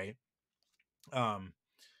 right? Um,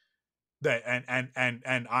 that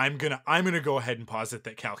and I'm gonna go ahead and posit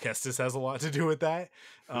that Cal Kestis has a lot to do with that.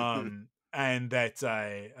 And that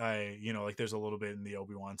I like there's a little bit in the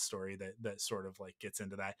Obi-Wan story that sort of like gets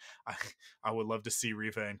into that. I would love to see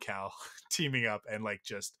Reva and Cal teaming up and like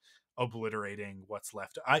just obliterating what's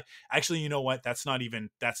left. I actually, you know what? That's not even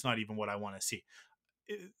what I want to see.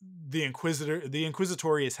 The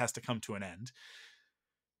Inquisitorius has to come to an end.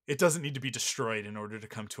 It doesn't need to be destroyed in order to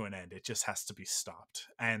come to an end. It just has to be stopped.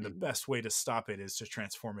 And the best way to stop it is to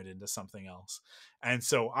transform it into something else. And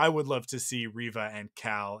so I would love to see Reva and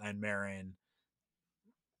Cal and Marin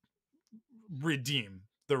redeem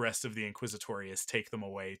the rest of the Inquisitorius, take them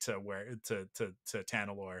away to where to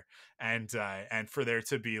Tanalorr, and for there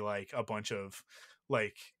to be like a bunch of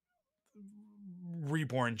like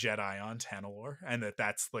reborn Jedi on Tanalorr, and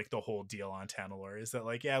that's like the whole deal on Tanalorr, is that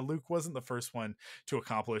like, yeah, Luke wasn't the first one to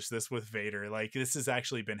accomplish this with Vader. Like, this has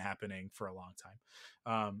actually been happening for a long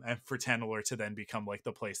time. And for Tanalorr to then become like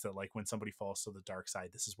the place that like when somebody falls to the dark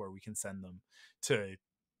side, this is where we can send them to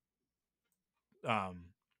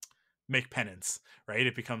make penance, right?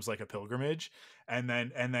 It becomes like a pilgrimage. And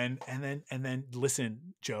then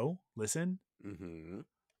listen, Joe, listen. Mm-hmm.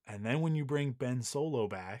 And then when you bring Ben Solo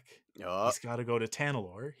back, he's got to go to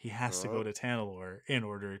Tanalorr. He has to go to Tanalorr in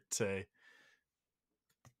order to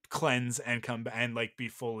cleanse and come back and like be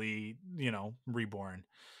fully, reborn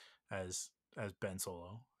as Ben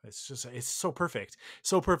Solo. It's just, it's so perfect.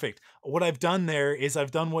 So perfect. What I've done there is I've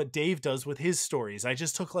done what Dave does with his stories. I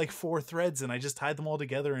just took like 4 threads and I just tied them all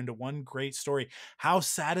together into one great story. How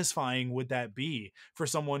satisfying would that be for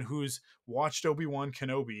someone who's watched Obi-Wan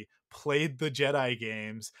Kenobi, played the Jedi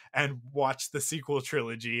games, and watched the sequel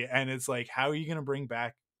trilogy? And it's like, how are you going to bring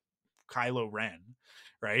back Kylo Ren?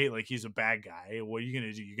 Right? Like, he's a bad guy. What are you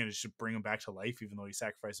going to do? You're going to just bring him back to life, even though he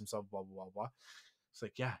sacrificed himself, blah, blah, blah, blah. It's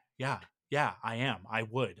like, yeah, I am. I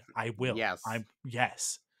would. I will.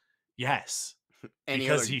 Yes. Yes. Any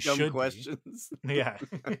because other he dumb should questions? be. Yeah.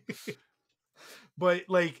 But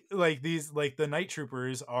like these, like the Night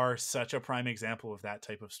Troopers are such a prime example of that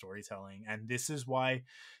type of storytelling, and this is why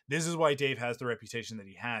Dave has the reputation that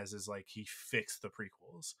he has, is like he fixed the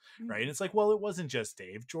prequels, right? And it's like, well, it wasn't just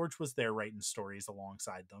Dave. George was there writing stories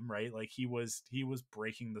alongside them, right? Like he was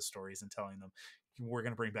breaking the stories and telling them, we're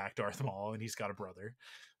going to bring back Darth Maul and he's got a brother,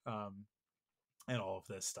 and all of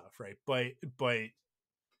this stuff, right? But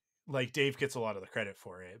like Dave gets a lot of the credit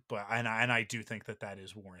for it, but and I do think that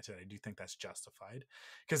is warranted. I do think that's justified,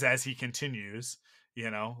 because as he continues,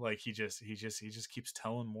 like he just keeps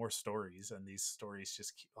telling more stories, and these stories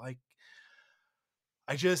just keep like,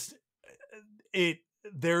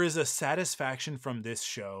 there is a satisfaction from this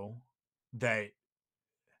show that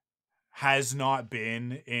has not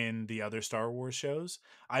been in the other Star Wars shows.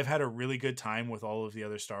 I've had a really good time with all of the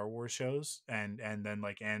other Star Wars shows, and then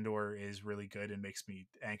like Andor is really good and makes me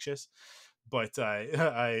anxious. But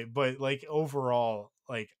but like overall,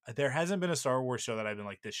 like there hasn't been a Star Wars show that I've been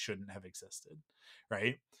like, this shouldn't have existed,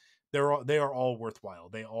 right? They are all worthwhile.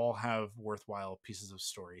 They all have worthwhile pieces of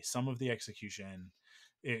story. Some of the execution,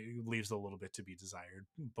 it leaves a little bit to be desired.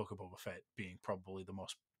 Book of Boba Fett being probably the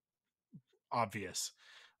most obvious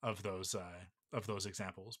of those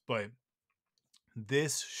examples. But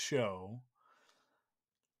this show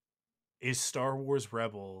is Star Wars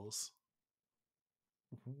Rebels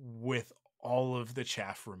with all of the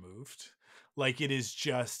chaff removed. Like it is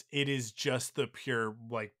just the pure,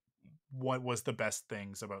 like, what was the best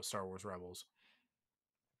things about Star Wars Rebels.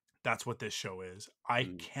 That's what this show is. I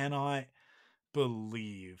cannot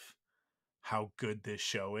believe how good this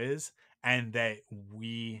show is, and that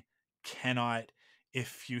we cannot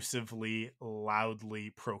effusively, loudly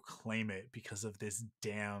proclaim it because of this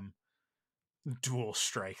damn dual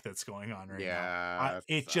strike that's going on right now. Yeah,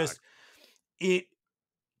 It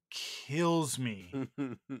kills me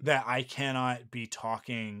that I cannot be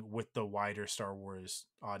talking with the wider Star Wars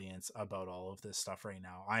audience about all of this stuff right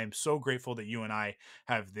now. I am so grateful that you and I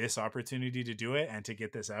have this opportunity to do it and to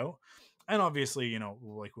get this out. And obviously, you know,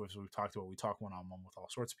 like we've talked about, we talk one-on-one with all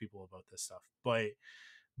sorts of people about this stuff.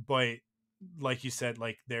 But like you said,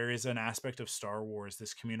 like there is an aspect of Star Wars,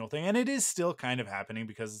 this communal thing, and it is still kind of happening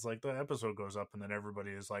because it's like the episode goes up and then everybody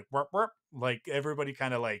is like, burp, burp. Like everybody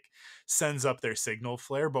kind of like sends up their signal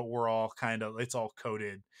flare, but we're all kind of, it's all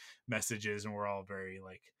coded messages and we're all very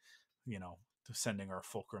like, you know, sending our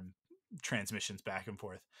fulcrum transmissions back and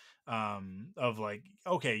forth of like,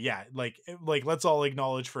 okay, yeah, like let's all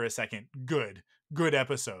acknowledge for a second, good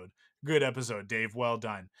episode, Dave, well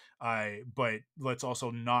done. But let's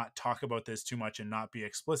also not talk about this too much and not be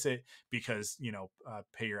explicit because, you know,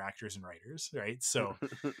 pay your actors and writers, right? So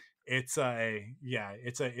it's a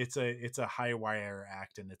high wire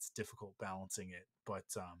act, and it's difficult balancing it. But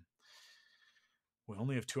we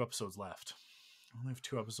only have 2 episodes left.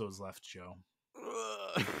 Joe.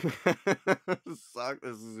 Suck.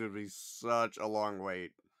 This is gonna be such a long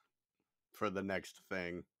wait for the next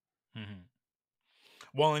thing. Mm-hmm.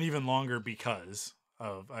 Well, and even longer because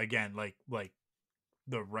of, again, like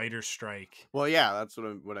the writer's strike. Well, yeah, that's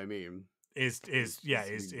what I mean. Is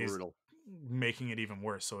brutal, making it even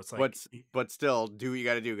worse. So it's like, but still, do what you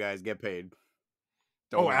got to do, guys. Get paid.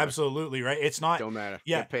 Don't matter. Absolutely right. It's not. Don't matter.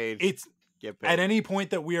 Yeah, get paid. Get paid. At any point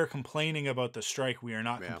that we are complaining about the strike, we are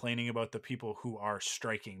not complaining about the people who are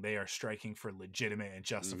striking. They are striking for legitimate and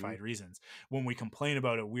justified reasons. When we complain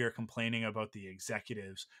about it, we are complaining about the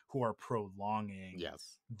executives who are prolonging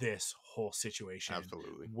this whole situation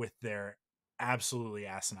with their absolutely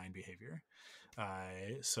asinine behavior.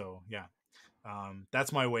 So yeah,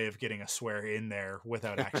 that's my way of getting a swear in there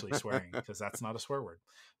without actually swearing, because that's not a swear word,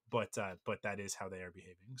 but that is how they are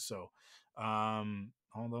behaving. So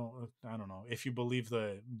although I don't know if you believe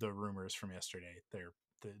the rumors from yesterday, the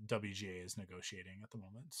WGA is negotiating at the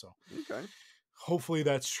moment. So hopefully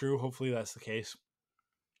that's true. Hopefully that's the case.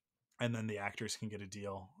 And then the actors can get a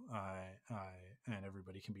deal, and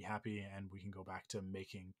everybody can be happy, and we can go back to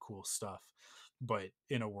making cool stuff, but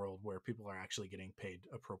in a world where people are actually getting paid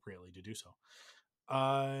appropriately to do so.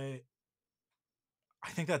 I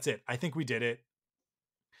think that's it. I think we did it.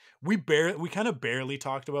 We kind of barely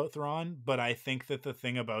talked about Thrawn, but I think that the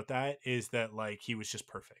thing about that is that, like, he was just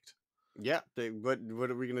perfect. Yeah, what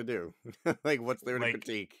are we gonna do? Like, what's there to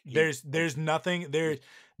critique? There's nothing there.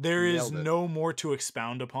 There is no more to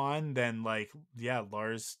expound upon than, like, yeah,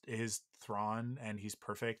 Lars is Thrawn and he's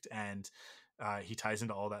perfect, and he ties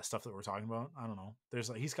into all that stuff that we're talking about. I don't know. There's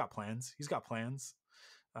like, he's got plans.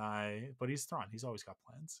 But he's Thrawn. He's always got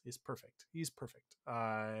plans. He's perfect.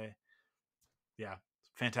 Yeah,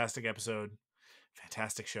 fantastic episode,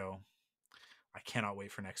 fantastic show. I cannot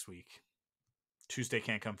wait for next week. Tuesday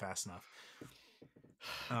can't come fast enough.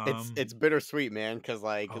 It's bittersweet, man, because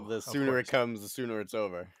like the sooner it comes, the sooner it's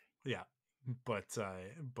over. Yeah, but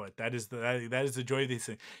that is the joy of these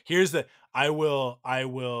things. Here's the I will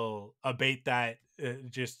abate that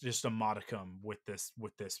just a modicum with this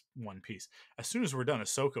one piece. As soon as we're done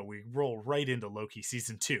Ahsoka, we roll right into Loki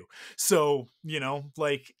season 2. So, you know,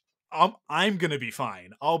 like, I'm gonna be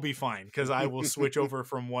fine. I'll be fine because I will switch over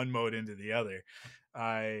from one mode into the other.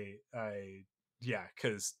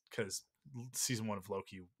 Because season 1 of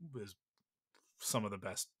Loki is some of the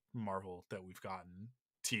best Marvel that we've gotten,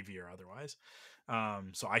 TV or otherwise.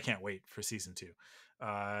 So I can't wait for season 2.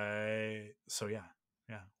 So yeah,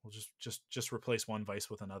 we'll just replace one vice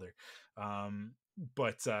with another.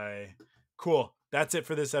 But cool. That's it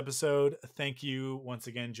for this episode. Thank you once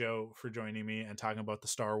again, Joe, for joining me and talking about the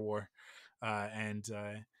Star Wars. And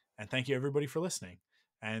thank you everybody for listening.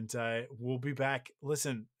 And we'll be back.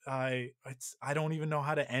 Listen, I don't even know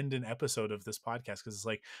how to end an episode of this podcast, because it's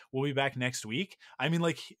like, we'll be back next week. I mean,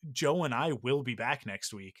 like, Joe and I will be back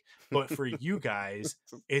next week, but for you guys,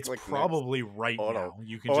 it's probably right now.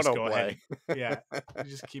 You can just go ahead. Yeah, you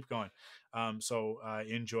just keep going. So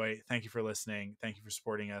enjoy. Thank you for listening. Thank you for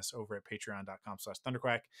supporting us over at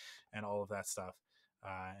patreon.com/thunderquack and all of that stuff.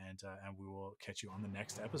 And we will catch you on the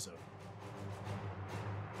next episode.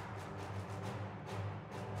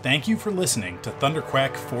 Thank you for listening to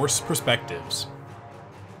Thunderquack Force Perspectives.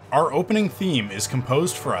 Our opening theme is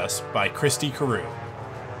composed for us by Christy Carew.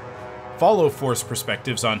 Follow Force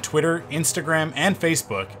Perspectives on Twitter, Instagram, and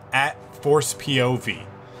Facebook at ForcePOV,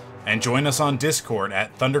 and join us on Discord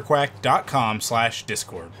at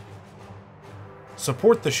thunderquack.com/Discord.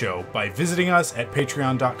 Support the show by visiting us at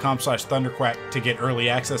patreon.com/thunderquack to get early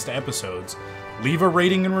access to episodes, leave a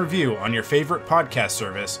rating and review on your favorite podcast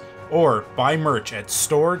service, or buy merch at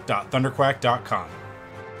store.thunderquack.com.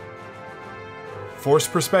 Force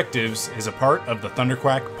Perspectives is a part of the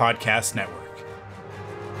Thunderquack Podcast Network.